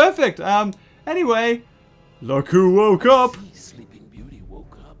 It's perfect. Anyway, look who woke up. Sleeping Beauty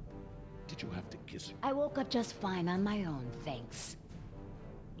woke up. Did you have to kiss her? I woke up just fine on my own, thanks.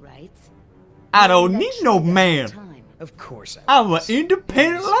 Right? I don't need no man. Time. Of course I I'm an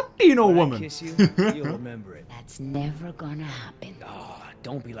independent Latino When I woman. kiss you, you'll remember it. That's never gonna happen. Oh,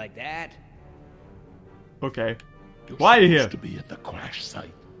 don't be like that. Okay. You're Why are you supposed here? to be at the crash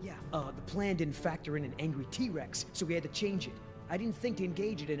site. Yeah, the plan didn't factor in an angry T-Rex, so we had to change it. I didn't think to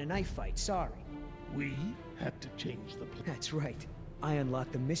engage it in a knife fight, sorry. We had to change the plan. That's right. I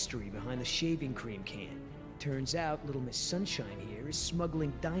unlocked the mystery behind the shaving cream can. Turns out little Miss Sunshine here is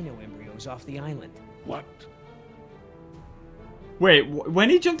smuggling dino embryos off the island. What? Wait, when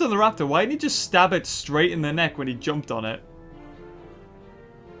he jumped on the raptor, why didn't he just stab it straight in the neck when he jumped on it?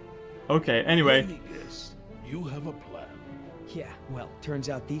 Okay, anyway. Let me guess. You have a plan. Yeah, well, turns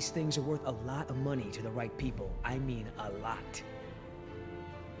out these things are worth a lot of money to the right people. I mean, a lot.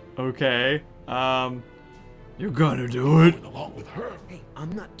 Okay. You're gonna do it. Going along with her. Hey,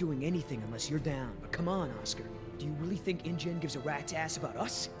 I'm not doing anything unless you're down. But come on, Oscar. Do you really think InGen gives a rat's ass about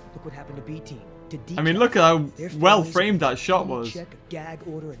us? Look what happened to B-Team. To D. I mean, look at how Their well families framed have that shot a was. check, a gag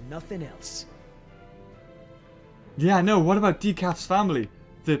order, and nothing else. Yeah, no, what about Decaf's family?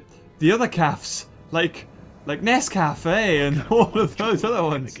 The other calves. Like Nescafe and all of those other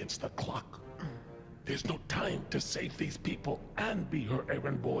ones. Against the clock. There's no time to save these people and be her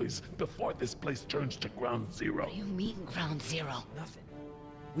errand boys before this place turns to ground zero. What do you mean, ground zero? Nothing.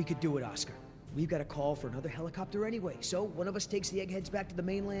 We could do it, Oscar. We've got a call for another helicopter anyway, so one of us takes the eggheads back to the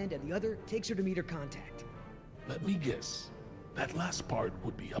mainland and the other takes her to meet her contact. Let me guess. That last part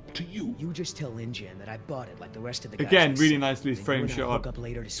would be up to you. You just tell InGen that I bought it like the rest of the guys. Again, I really sent. nicely Then framed you and I'll shot. hook up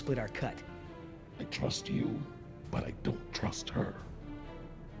later to split our cut. I trust you, but I don't trust her.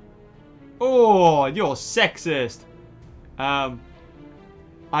 Oh, you're sexist. I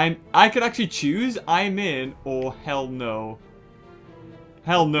could actually choose I'm in or hell no.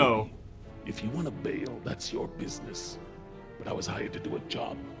 Hell no. If you want to bail, that's your business. But I was hired to do a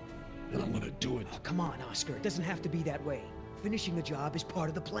job, and I'm gonna do it. Oh, come on, Oscar. It doesn't have to be that way. Finishing the job is part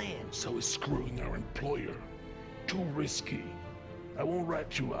of the plan. So is screwing our employer. Too risky. I won't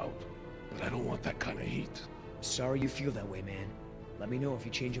rat you out, but I don't want that kind of heat. Sorry you feel that way, man. Let me know if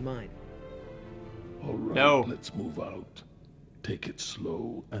you change your mind. All right, no. Let's move out. Take it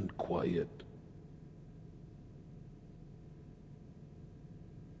slow and quiet.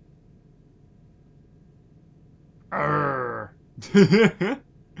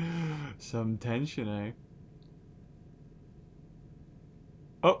 Some tension, eh?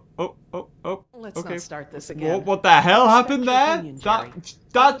 Oh. Let's okay. not start this again. What the hell happened there? Opinion, Jerry.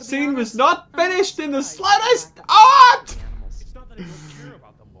 That scene was not finished in the slightest. Oh! It's not that I don't care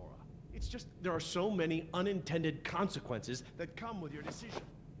about them, Laura. It's just there are so many unintended consequences that come with your decision.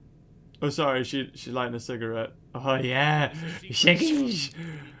 Oh, sorry. She lighting a cigarette. Oh yeah. Shiggy.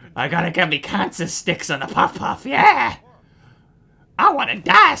 I gotta get me cancer sticks on the puff, yeah. I wanna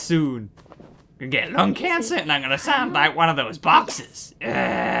die soon. I'm gonna get lung cancer and I'm gonna sound like one of those boxes.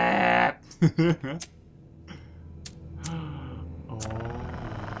 Hello!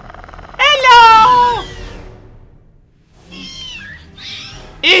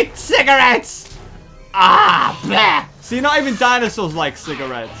 Eat cigarettes! Ah, bleh! See, not even dinosaurs like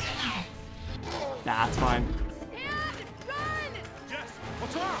cigarettes. Nah, it's fine. Jess,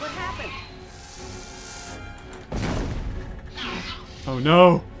 what's wrong? What happened? Oh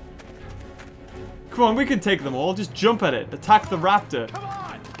no. Come on, we can take them all. Just jump at it. Attack the raptor. Come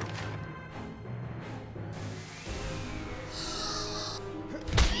on!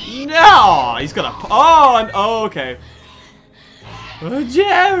 No! He's gonna... Oh, and... Oh, okay. Oh,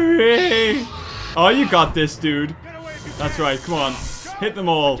 Jerry! Oh, you got this, dude. That's right. Come on. Hit them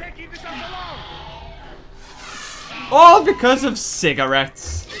all. All because of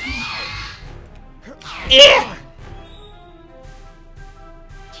cigarettes. Yeah!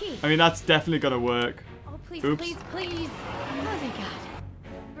 I mean, that's definitely gonna work. Oh, please, Oops. please, please. Oh, thank God.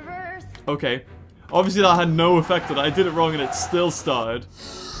 Reverse. Okay. Obviously, that had no effect on it. I did it wrong and it still started.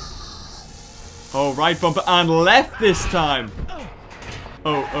 Oh, right bumper and left this time.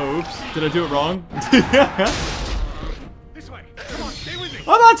 Oh, oops. Did I do it wrong? This way. Come on, stay with me.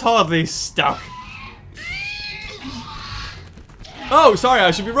 Oh, that's hardly stuck. Oh, sorry,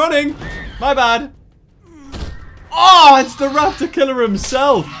 I should be running. My bad. Oh, it's the raptor killer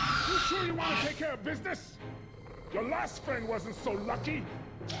himself. You sure you want to take care of business? Your last friend wasn't so lucky.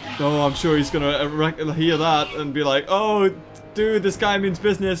 Oh, I'm sure he's gonna hear that and be like, oh, dude, this guy means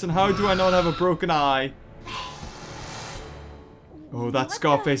business, and how do I not have a broken eye? Oh, that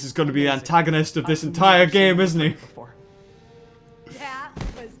Scarface is gonna be the antagonist of this entire game, isn't he? That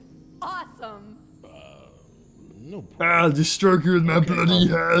was awesome. No I'll just stroke you with my bloody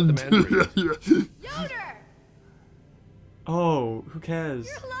hand. Yoder! Oh, who cares?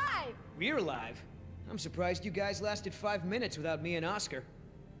 You're alive! We're alive. I'm surprised you guys lasted 5 minutes without me and Oscar.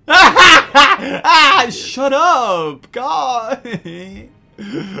 Ah, shut up! God! I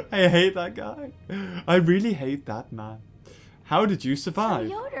hate that guy. I really hate that man. How did you So, survive?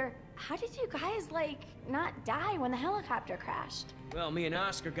 Yoder, how did you guys, like, not die when the helicopter crashed? Well, me and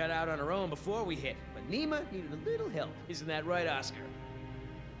Oscar got out on our own before we hit, but Nima needed a little help. Isn't that right, Oscar?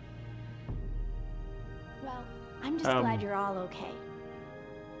 Well, I'm just glad you're all okay.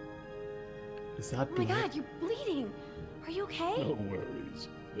 Is that Oh my God, you're bleeding. Are you okay? No worries.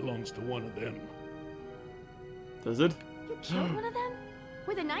 Belongs to one of them. Does it? You killed one of them?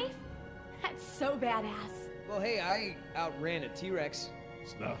 With a knife? That's so badass. Well, hey, I outran a T.rex.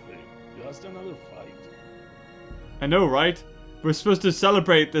 It's nothing. Just another fight. I know, right? We're supposed to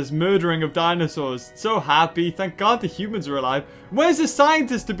celebrate this murdering of dinosaurs. So happy. Thank God the humans are alive. Where's the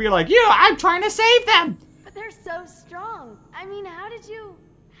scientist to be like, yeah, I'm trying to save them? But they're so strong. I mean, how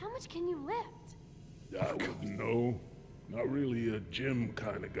much can you lift? I wouldn't know. Not really a gym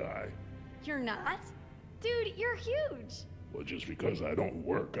kind of guy. You're not? Dude, you're huge. Well, just because I don't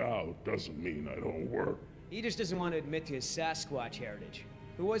work out doesn't mean I don't work. He just doesn't want to admit to his Sasquatch heritage.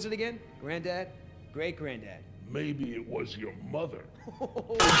 Who was it again? Granddad? Great-granddad. Maybe it was your mother.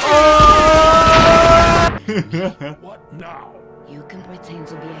 What now? You can pretend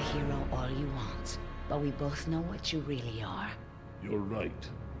to be a hero all you want, but we both know what you really are. You're right.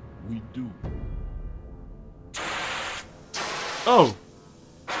 We do. Oh.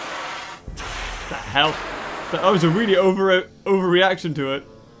 The hell? That was a really overreaction to it.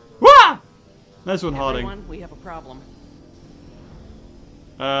 Wah! Nice one, Harding. Everyone, we have a problem.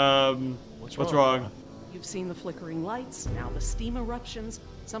 What's wrong? You've seen the flickering lights, now the steam eruptions.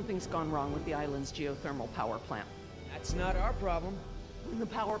 Something's gone wrong with the island's geothermal power plant. That's not our problem. When the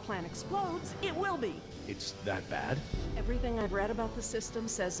power plant explodes, it will be. It's that bad? Everything I've read about the system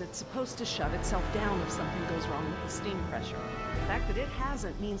says it's supposed to shut itself down if something goes wrong with the steam pressure. The fact that it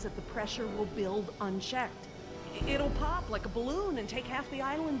hasn't means that the pressure will build unchecked. It'll pop like a balloon and take half the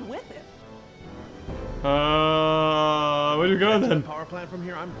island with it. Where do we go then? The power plant from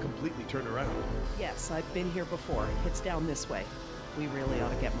here, I'm completely turned around. Yes, I've been here before. It's down this way. We really ought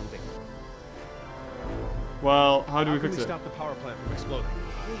to get moving. Well, how do we fix it? Stop the power plant from exploding?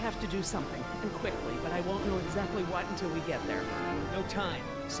 We have to do something, and quickly, but I won't know exactly what until we get there. No time.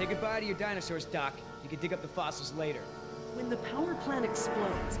 Say goodbye to your dinosaurs, Doc. You can dig up the fossils later. When the power plant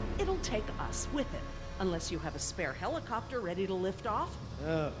explodes, it'll take us with it. Unless you have a spare helicopter ready to lift off.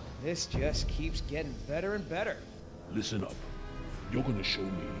 Oh, this just keeps getting better and better. Listen up. You're gonna show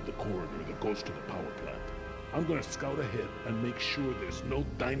me the corridor that goes to the power plant. I'm gonna scout ahead and make sure there's no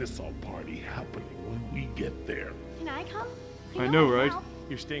dinosaur party happening when we get there. Can I come? I know, I'll right? help.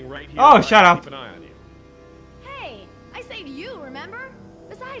 You're staying right here. Oh, shut up! Keep an eye on you. Hey, I saved you, remember?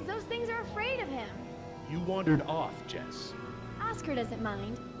 Besides, those things are afraid of him. You wandered off, Jess. Oscar doesn't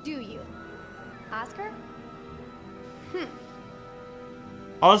mind, do you? Oscar?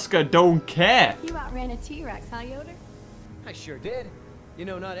 Oscar don't care. You outran a T.rex, huh, Yoder? I sure did. You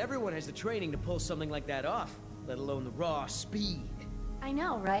know, not everyone has the training to pull something like that off, let alone the raw speed. I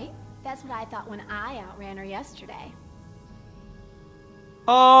know, right? That's what I thought when I outran her yesterday.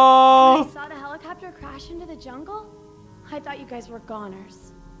 When I Oh, saw the helicopter crash into the jungle, I thought you guys were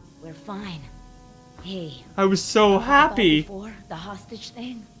goners. We're fine. Hey. I was so happy. Before the hostage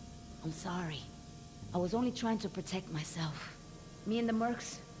thing? I'm sorry. I was only trying to protect myself. Me and the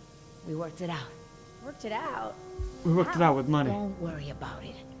mercs, we worked it out. Worked it out. We worked it out with money. Don't worry about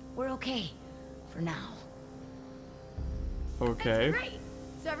it. We're okay. For now. Okay. That's great.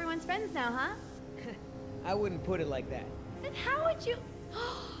 So everyone's friends now, huh? I wouldn't put it like that. Then how would you...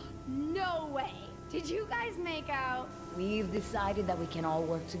 No way. Did you guys make out? We've decided that we can all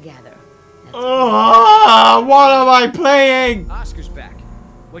work together. That's Oh, what am I playing? Oscar's back.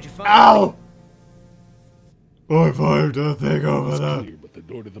 What'd you find? Ow! I find a thing over It's there. clear, but the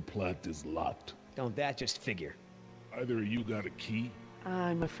door to the plant is locked. Don't that just figure? Either of you got a key.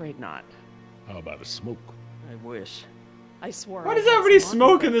 I'm afraid not. How about a smoke? I wish. I swore. Why I does had everybody some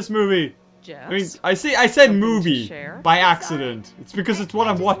smoke in on, this movie? Jess, I mean, I said something to movie share? by accident. It's because it's what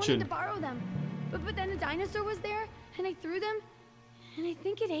I I'm just watching. wanted to borrow them. But then a dinosaur was there, and I threw them, and I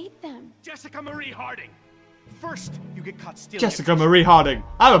think it ate them. Jessica Marie Harding! First, you get caught stealing. Jessica Marie Harding.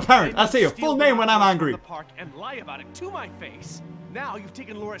 I'm a parent. I say your full name when I'm angry. The park and lie about it to my face. Now you've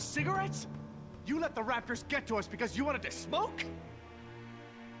taken Laura's cigarettes? You let the Raptors get to us because you wanted to smoke?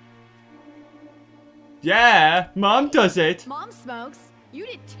 Yeah, Mom does it. Mom smokes. You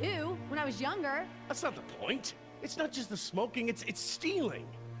did too, when I was younger. That's not the point. It's not just the smoking, it's stealing.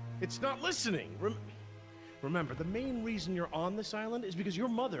 It's not listening. Remember, the main reason you're on this island is because your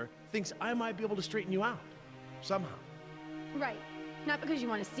mother thinks I might be able to straighten you out. Somehow. Right. Not because you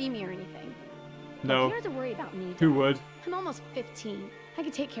want to see me or anything. No. You don't have to worry about me. Who Dad. would? I'm almost 15. I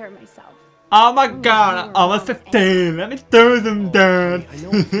can take care of myself. Oh my god, I'm almost 15. Let me throw them down. I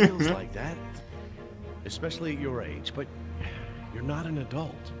know it feels like that. Especially at your age, but you're not an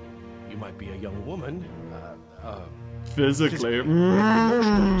adult. You might be a young woman. Physically. It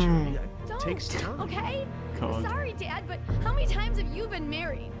Don't, takes time. okay? Can't. I'm sorry, Dad, but how many times have you been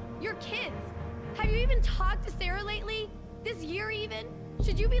married? Your kids. Have you even talked to Sarah lately? This year even?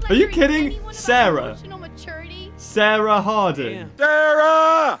 Should you be like Are you kidding? Sarah. emotional maturity? Sarah Harding. Yeah.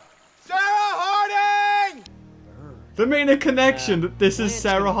 Sarah! Sarah Harding! They're making a connection that this is Lance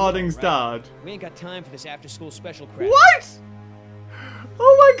Sarah gonna be Harding's alright. dad. We ain't got time for this after-school special crap. What?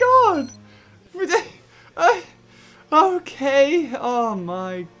 Oh my god. Okay. Oh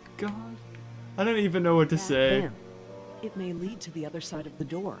my god. I don't even know what to say. Van. It may lead to the other side of the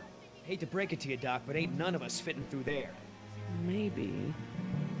door. Hate to break it to you, Doc, but ain't none of us fitting through there. Maybe.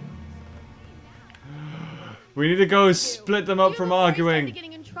 We need to go split them up You from before you started arguing.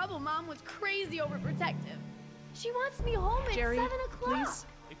 getting in trouble, Mom was crazy overprotective. She wants me home at Jerry, 7 o'clock. please.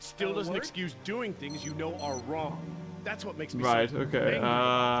 It still doesn't excuse doing things you know are wrong. That's what makes me Right, so okay.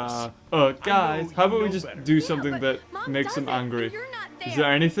 angry. Guys, know how about you we know just better. do Yeah, something but that Mom makes does him it, angry? and you're not Is there.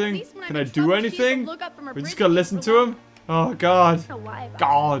 there anything? At least when Can I'm I in do trouble, she has to anything? look up from her We just bridge gotta gate listen for to one. him? Oh god. I don't know why about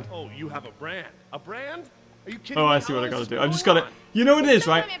God. Oh, you have a brand. A brand? Are you kidding Oh, me? I see How what I long gotta has do. this I been just going gotta... on? You know what it is,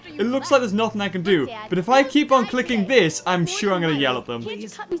 right? Sometime after you It looks left. like there's nothing I can do. Look, Dad, But if I those keep on guys clicking today, this, I'm boys sure I'm and gonna girls, yell at them. Can't you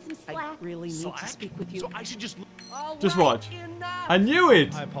cut me some I slack. really need Slack? to speak with you. So I should just... All Just right, watch. enough. I knew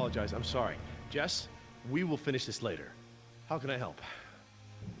it! I apologize. I'm sorry. Jess, we will finish this later. How can I help?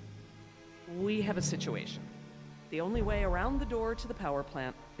 We have a situation. The only way around the door to the power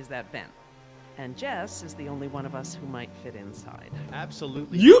plant is that vent. And Jess is the only one of us who might fit inside.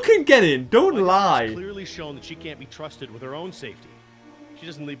 Absolutely. You can get in, don't My daughter's lie. clearly shown that she can't be trusted with her own safety. She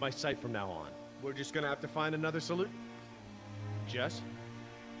doesn't leave my sight from now on. We're just gonna have to find another solution. Jess?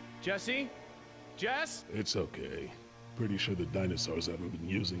 Jesse? Jess? It's okay. Pretty sure the dinosaurs haven't been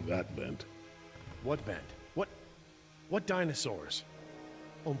using that vent. What vent? What dinosaurs?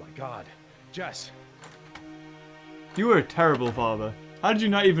 Oh my god. Jess. You were a terrible father. How did you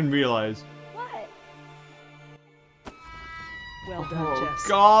not even realize? What? Well done, Jess.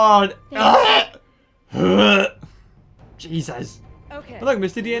 God! Jesus. Okay. I like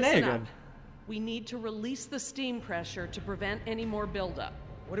Mr. DNA listen again. up. We need to release the steam pressure to prevent any more buildup.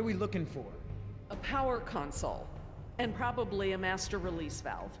 What are we looking for? A power console. And probably a master release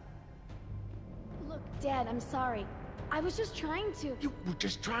valve. Look, Dad, I'm sorry. I was just trying to. You were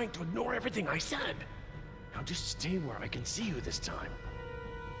just trying to ignore everything I said. Now just stay where I can see you this time.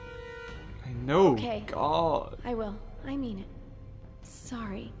 I know. Okay. God. I will. I mean it.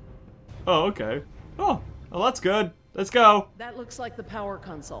 Sorry. Oh, okay. Oh, well, that's good. Let's go. That looks like the power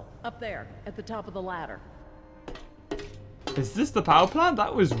console. Up there, at the top of the ladder. Is this the power plant?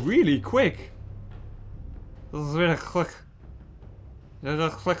 That was really quick. This is really quick.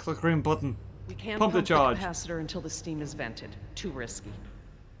 Just click the green button. We can't Pump the charge. capacitor until the steam is vented. Too risky.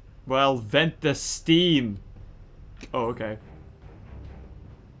 Well, vent the steam. Oh, okay.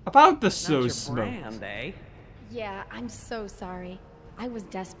 About the Not so your smoke. brand, eh? Yeah, I'm so sorry. I was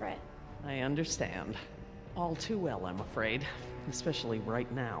desperate. I understand. All too well, I'm afraid. Especially right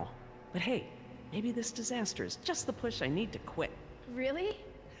now. But hey, maybe this disaster is just the push I need to quit. Really?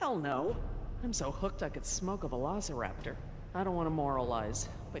 Hell no. I'm so hooked I could smoke a velociraptor. I don't want to moralize,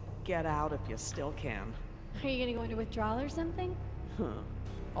 but get out if you still can. Are you gonna go into withdrawal or something? Huh.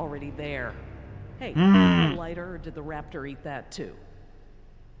 Already there. Hey, a lighter, or did the raptor eat that too?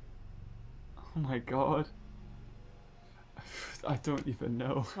 Oh my god. I don't even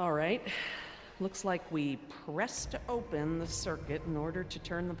know. Alright. Looks like we pressed open the circuit in order to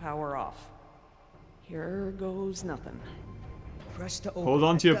turn the power off. Here goes nothing. Press to open. Hold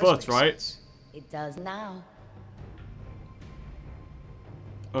on to your That does butts, make right? sense. It does now.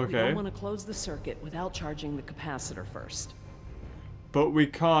 We Okay. don't want to close the circuit without charging the capacitor first. But we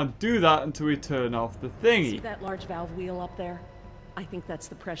can't do that until we turn off the See thingy. that large valve wheel up there? I think that's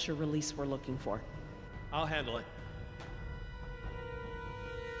the pressure release we're looking for. I'll handle it.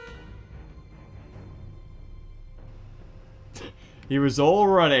 He was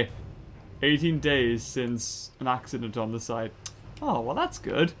already 18 days since an accident on the site. Oh, well that's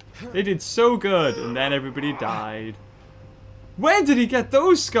good. They did so good, and then everybody died. When did he get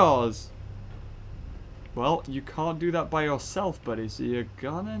those scars? Well, you can't do that by yourself, buddy, so you're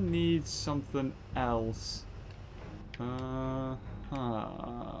gonna need something else. Yeah,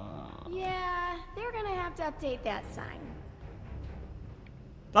 they're gonna have to update that sign.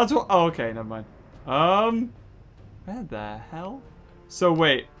 That's what. Oh, okay, never mind. Where the hell? So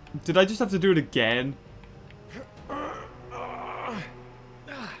wait, did I just have to do it again?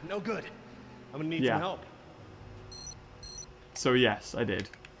 No good. I'm gonna need Yeah. some help. So yes, I did.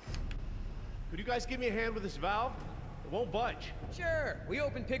 Could you guys give me a hand with this valve? It won't budge. Sure, we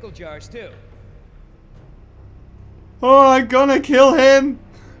open pickle jars too. Oh, I'm gonna kill him!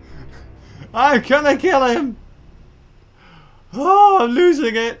 I'm gonna kill him! Oh, I'm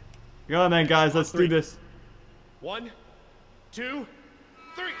losing it! Go on then, guys, let's do this. 1, 2,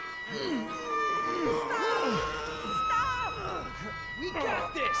 3. We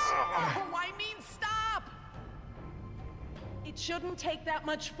got this! Oh, I mean stop! It shouldn't take that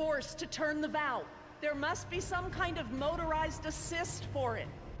much force to turn the valve. There must be some kind of motorized assist for it.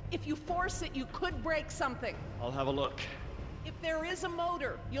 If you force it, you could break something. I'll have a look. If there is a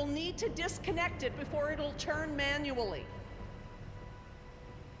motor, you'll need to disconnect it before it'll turn manually.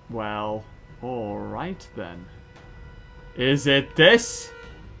 Well, alright then. Is it this?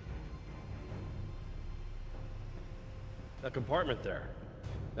 That compartment there.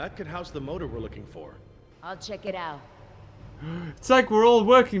 That could house the motor we're looking for. I'll check it out. It's like we're all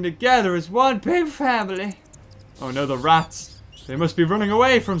working together as one big family. Oh no, the rats. They must be running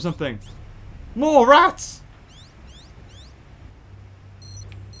away from something. More rats!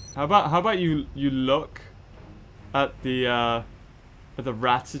 How about you look at the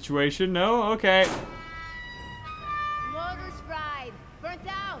rat situation? No? Okay. Motor's fried. Burnt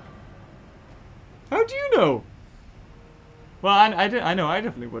out. How do you know? Well, I know. I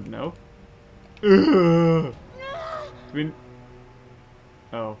definitely wouldn't know. Ugh. I mean,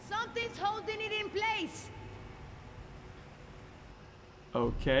 oh. Something's holding it in place.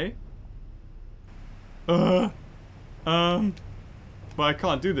 Okay. But I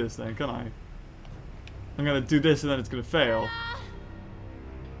can't do this then, can I? I'm gonna do this and then it's gonna fail.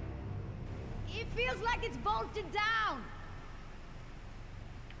 It feels like it's bolted down.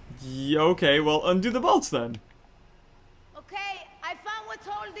 Yeah, okay, well, undo the bolts then. Okay, I found what's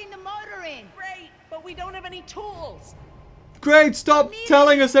holding the motor in. Great, but we don't have any tools. Great, stop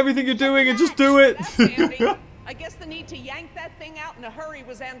telling us everything you're doing and just do it. That's handy. I guess the need to yank that thing out in a hurry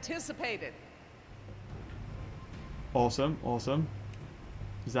was anticipated. Awesome, awesome.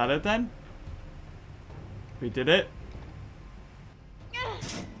 Is that it then? We did it.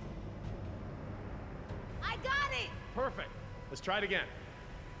 I got it. Perfect. Let's try it again.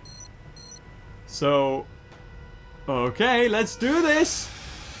 So, okay, let's do this.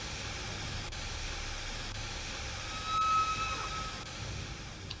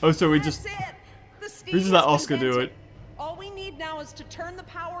 Oh, so we just let Oscar do it. All we need now is to turn the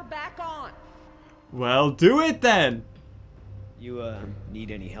power back on. Well, do it then. You, need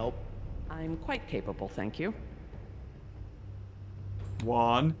any help? I'm quite capable, thank you.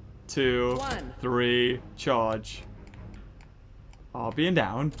 1, 2, 1, 3, charge. All being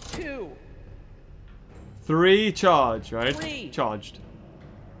down. 2, 3, charge, right? 3. Charged.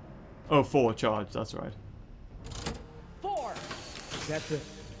 Oh, 4, charged, that's right. 4. Is that the...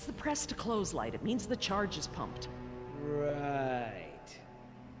 It's the press to close light. It means the charge is pumped. Right.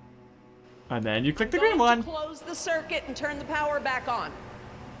 And then you click the green one. Close the circuit and turn the power back on.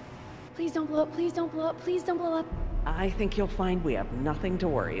 Please don't blow up, please don't blow up, please don't blow up. I think you'll find we have nothing to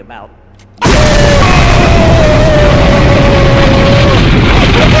worry about.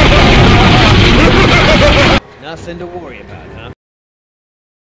 Nothing to worry about, huh?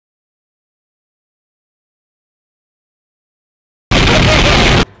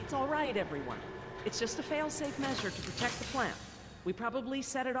 It's all right, everyone. It's just a fail-safe measure to protect the plant. We probably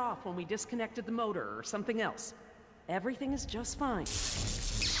set it off when we disconnected the motor or something else. Everything is just fine.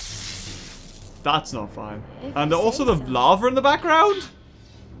 That's not fine. And also the lava in the background?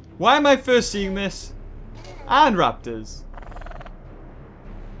 Why am I first seeing this? And raptors.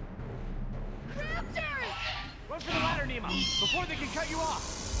 Run for the ladder, Nemo, before they can cut you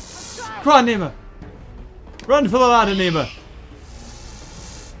off. Come on, Nemo. Run for the ladder, Nemo.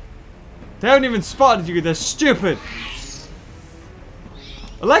 They haven't even spotted you, they're stupid.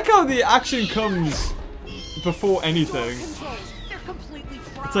 I like how the action comes before anything. They're completely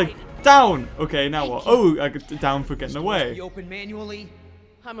fried. It's like, down! Okay, now what? Oh, I got down for getting away. Be open manually?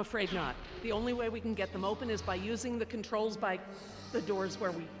 I'm afraid not. The only way we can get them open is by using the controls by the doors where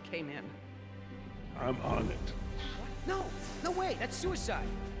we came in. I'm on it. No, no way, that's suicide.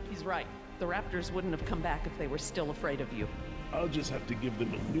 He's right. The Raptors wouldn't have come back if they were still afraid of you. I'll just have to give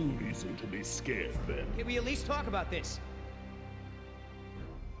them a new reason to be scared then. Can we at least talk about this?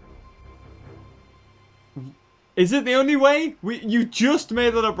 Is it the only way? You just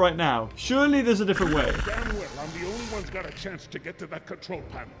made that up right now. Surely there's a different way. Damn well, I'm the only one's got a chance to get to that control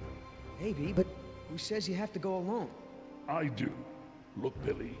panel. Maybe, but who says you have to go alone? I do. Look,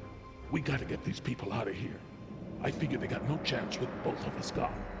 Billy, we gotta get these people out of here. I figure they got no chance with both of us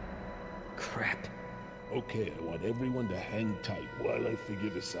gone. Crap. Okay, I want everyone to hang tight while I figure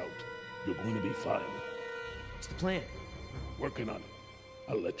this out. You're going to be fine. What's the plan? Working on it.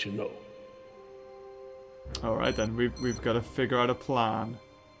 I'll let you know. Alright then, we've got to figure out a plan.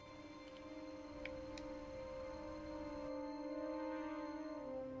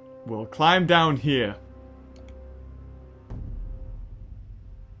 We'll climb down here.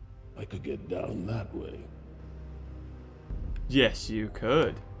 I could get down that way. Yes, you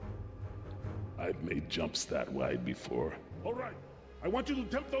could. I've made jumps that wide before. All right, I want you to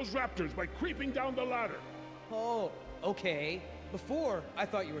tempt those raptors by creeping down the ladder. Oh, okay. Before, I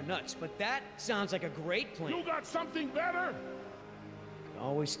thought you were nuts, but that sounds like a great plan. You got something better? Could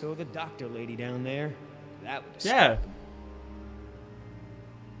always throw the doctor lady down there. That would Yeah.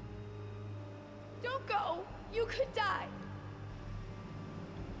 Don't go. You could die.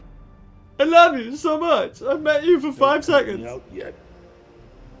 I love you so much. I've met you for 5 seconds. Out yet?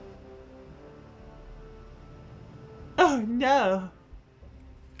 Oh no.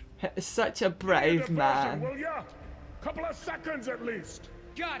 Such a brave man. Will ya? Couple of seconds at least.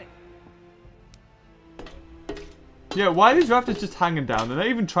 Got it. Yeah, why are these raptors just hanging down? They're not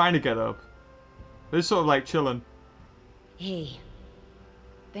even trying to get up. They're just sort of like chilling. Hey.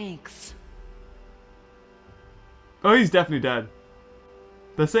 Thanks. Oh, he's definitely dead.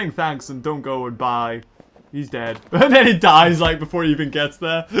 They're saying thanks and don't go and bye. He's dead. And then he dies like before he even gets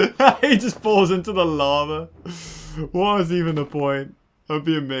there. He just falls into the lava. What was even the point? That'd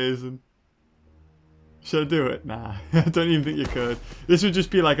be amazing. Should I do it? Nah. I don't even think you could. This would just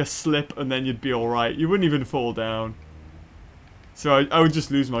be like a slip and then you'd be alright. You wouldn't even fall down. So I would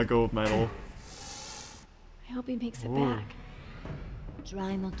just lose my gold medal. I hope he makes it back.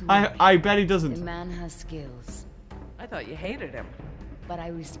 Try not to I bet he doesn't. The man has skills. I thought you hated him. But I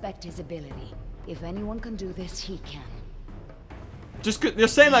respect his ability. If anyone can do this, he can. Just you're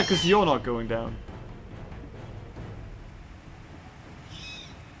saying that because you're not going down.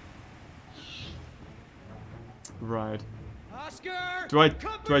 Right. Oscar! Do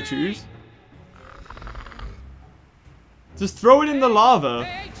I choose? Just throw it in the lava.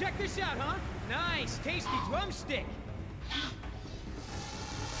 Hey, check this out, huh? Nice, tasty drumstick.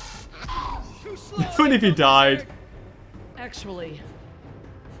 Too slow. Funny if he died. Actually,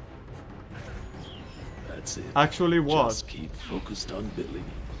 That's it. Actually what? Just keep focused on Billy.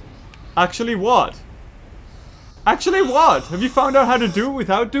 Actually what? Actually what? Have you found out how to do it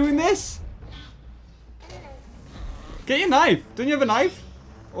without doing this? Get your knife. Don't you have a knife?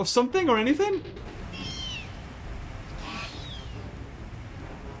 Or something or anything?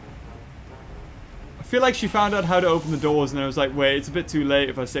 I feel like she found out how to open the doors and I was like, wait, it's a bit too late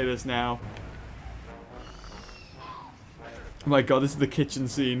if I say this now. Oh my god, this is the kitchen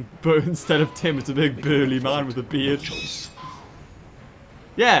scene. But instead of Tim, it's a big burly man with a beard.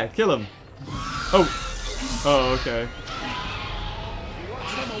 Yeah, kill him. Oh. Oh, okay.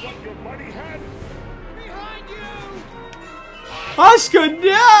 Behind you! Oscar, no!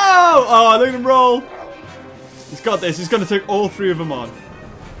 Oh, look at him roll. He's got this. He's going to take all three of them on.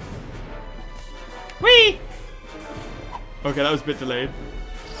 Whee! Okay, that was a bit delayed.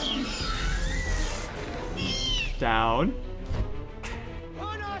 Down.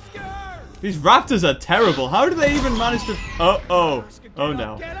 On Oscar! These raptors are terrible. How do they even manage to... Oh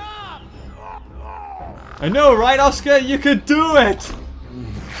no. Get up! I know, right, Oscar? You could do it!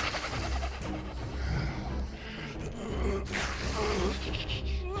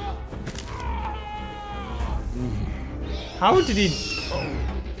 How did he...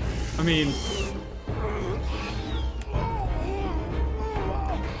 I mean...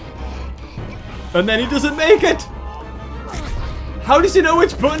 And then he doesn't make it! How does he know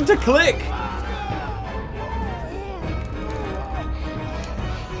which button to click?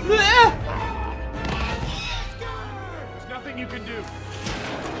 There's nothing you can do.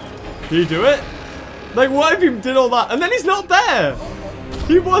 Did he do it? Like, what if he did all that? And then he's not there!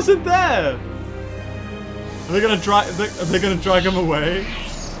 He wasn't there! Are they gonna drag him away?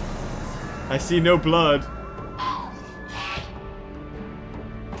 I see no blood.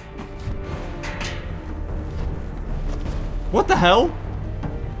 What the hell?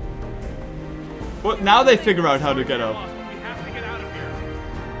 What? Now they figure out how to get up. We have to get out of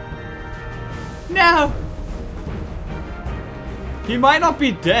here. No! He might not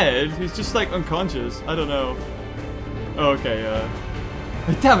be dead. He's just like unconscious. I don't know. Oh, okay,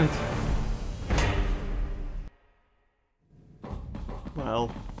 damn it!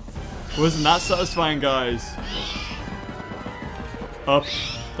 Well, wasn't that satisfying, guys? Up.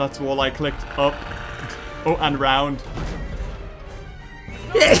 That's all I clicked. Up. Oh, and round.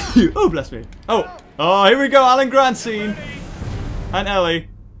 Oh, bless me. Oh, here we go, Alan Grant scene. And Ellie.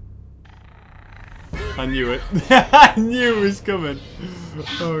 I knew it. I knew it was coming.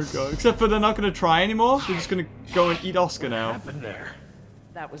 Oh god. Except for they're not going to try anymore. They're just going to go and eat Oscar now. What happened there?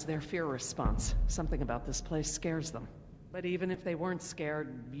 that was their fear response. Something about this place scares them. But even if they weren't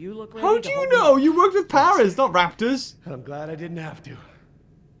scared, you look ready How to do you hold know? them. You worked with Paras, not raptors. I'm glad I didn't have to.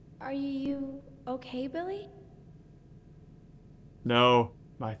 Are you okay, Billy? No,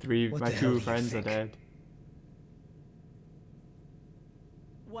 my What the hell do two you friends are think? dead.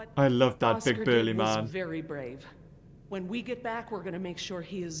 What I love that Oscar big burly did was man. very brave. When we get back, we're gonna make sure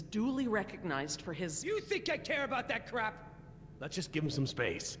he is duly recognized for his... You think I care about that crap? Let's just give him some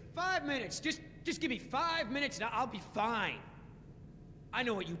space. 5 minutes. Just give me 5 minutes and I'll be fine. I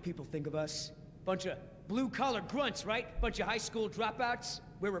know what you people think of us. Bunch of blue-collar grunts, right? Bunch of high school dropouts.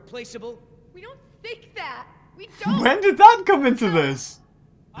 We're replaceable. We don't think that. We don't. When did that come into this?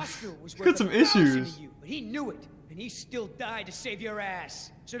 Oscar was got worth some 1,000 issues. of you, but he knew it, and he still died to save your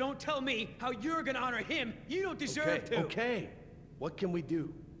ass. So don't tell me how you're gonna honor him. You don't deserve to. Okay. What can we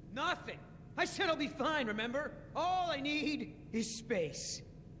do? Nothing. I said I'll be fine, remember? All I need is space.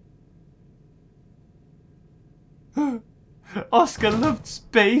 Oscar loved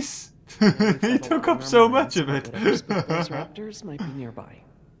space. He took up so much of it. Those raptors might be nearby.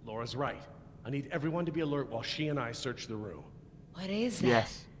 Laura's right. I need everyone to be alert while she and I search the room. What is that?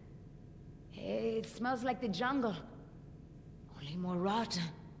 Yes. It smells like the jungle. Only more rotten.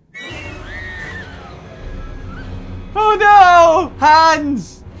 Oh no!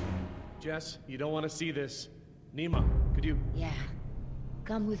 Hands! Jess, you don't want to see this. Nima, could you... Yeah.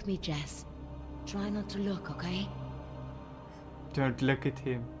 Come with me, Jess. Try not to look, okay? Don't look at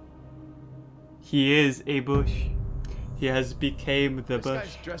him. He is a bush. He has become the This bush.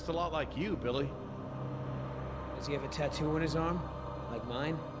 guy's dressed a lot like you, Billy. Does he have a tattoo on his arm? Like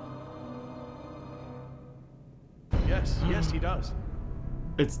mine? Yes, yes, he does.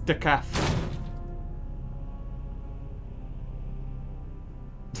 It's the calf.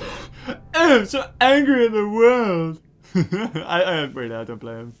 I'm so angry in the world. Wait, I don't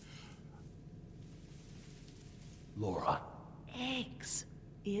blame him. Laura. Eggs.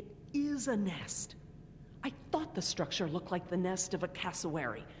 It is a nest. I thought the structure looked like the nest of a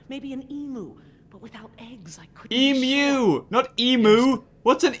cassowary, maybe an emu, but without eggs I couldn't be Emu, sure. not emu.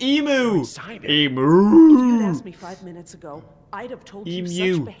 What's an emu? Excited. Emu. If you'd asked me 5 minutes ago, I'd have told you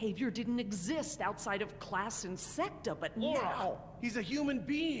Emu. such behavior didn't exist outside of class Insecta, but now... He's a human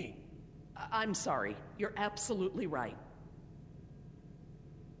being. I'm sorry. You're absolutely right.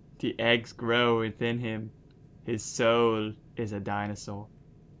 The eggs grow within him. His soul is a dinosaur.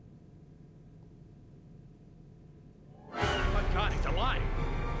 Oh my God, he's alive.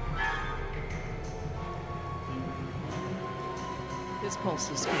 His pulse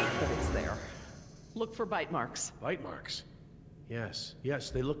is faint, but it's there. Look for bite marks. Bite marks. Yes,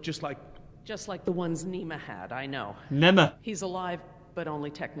 yes, they look just like... Just like the ones Nima had, I know. Nema. He's alive, but only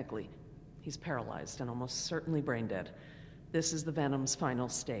technically. He's paralyzed and almost certainly brain dead. This is the Venom's final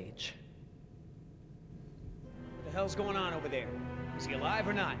stage. What the hell's going on over there? Is he alive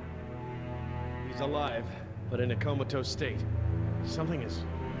or not? He's alive, but in a comatose state. Something has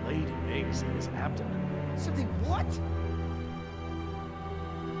laid eggs in his abdomen. Something what?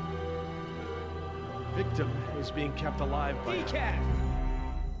 Victim is being kept alive by... Decaf!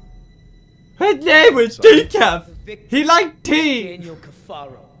 His name was Decaf. He liked tea. Daniel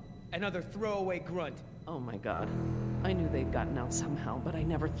Cafaro. Another throwaway grunt. Oh my God. I knew they'd gotten out somehow, but I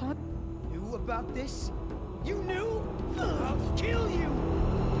never thought... Knew about this? You knew? I'll kill you!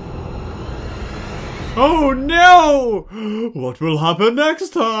 Oh no! What will happen next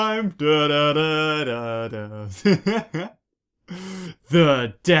time? Da da da da da.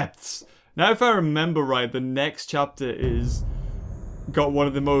 The depths. Now, if I remember right, the next chapter is got one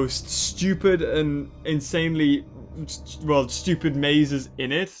of the most stupid and insanely, well, stupid mazes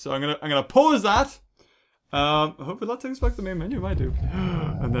in it. So I'm gonna pause that. Hopefully that takes back the main menu. Might do.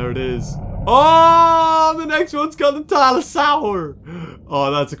 And there it is. Oh, the next one's got the Tylosaur.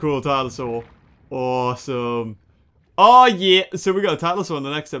 Oh, that's a cool Tylosaur. Awesome. Oh yeah. So we got a Tylosaur in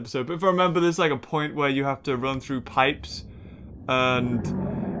the next episode. But if I remember, there's like a point where you have to run through pipes,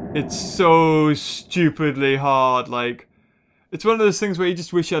 and it's so stupidly hard. Like, it's one of those things where you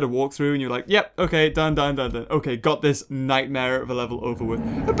just wish you had a walkthrough and you're like, yep, okay, done. Okay, got this nightmare of a level over with.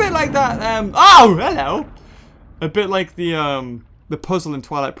 A bit like that, oh, hello! A bit like the puzzle in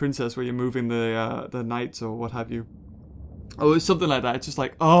Twilight Princess where you're moving the knights or what have you. Oh, it's something like that. It's just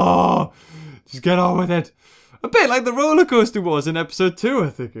like, oh, just get on with it. A bit like the roller coaster was in episode 2, I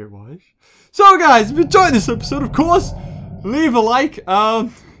think it was. So guys, if you enjoyed this episode, of course, leave a like.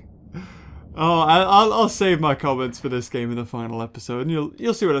 I'll save my comments for this game in the final episode, and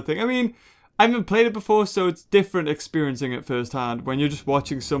you'll see what I think. I mean, I haven't played it before, so it's different experiencing it firsthand when you're just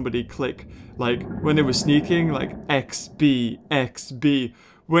watching somebody click, like when they were sneaking, like XB, XB.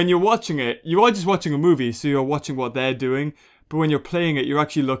 When you're watching it, you are just watching a movie, so you're watching what they're doing. But when you're playing it, you're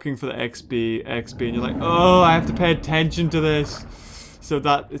actually looking for the XB, XB, and you're like, oh, I have to pay attention to this. So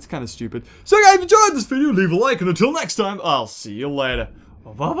it's kind of stupid. So guys, if you enjoyed this video, leave a like, and until next time, I'll see you later.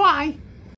 Bye-bye.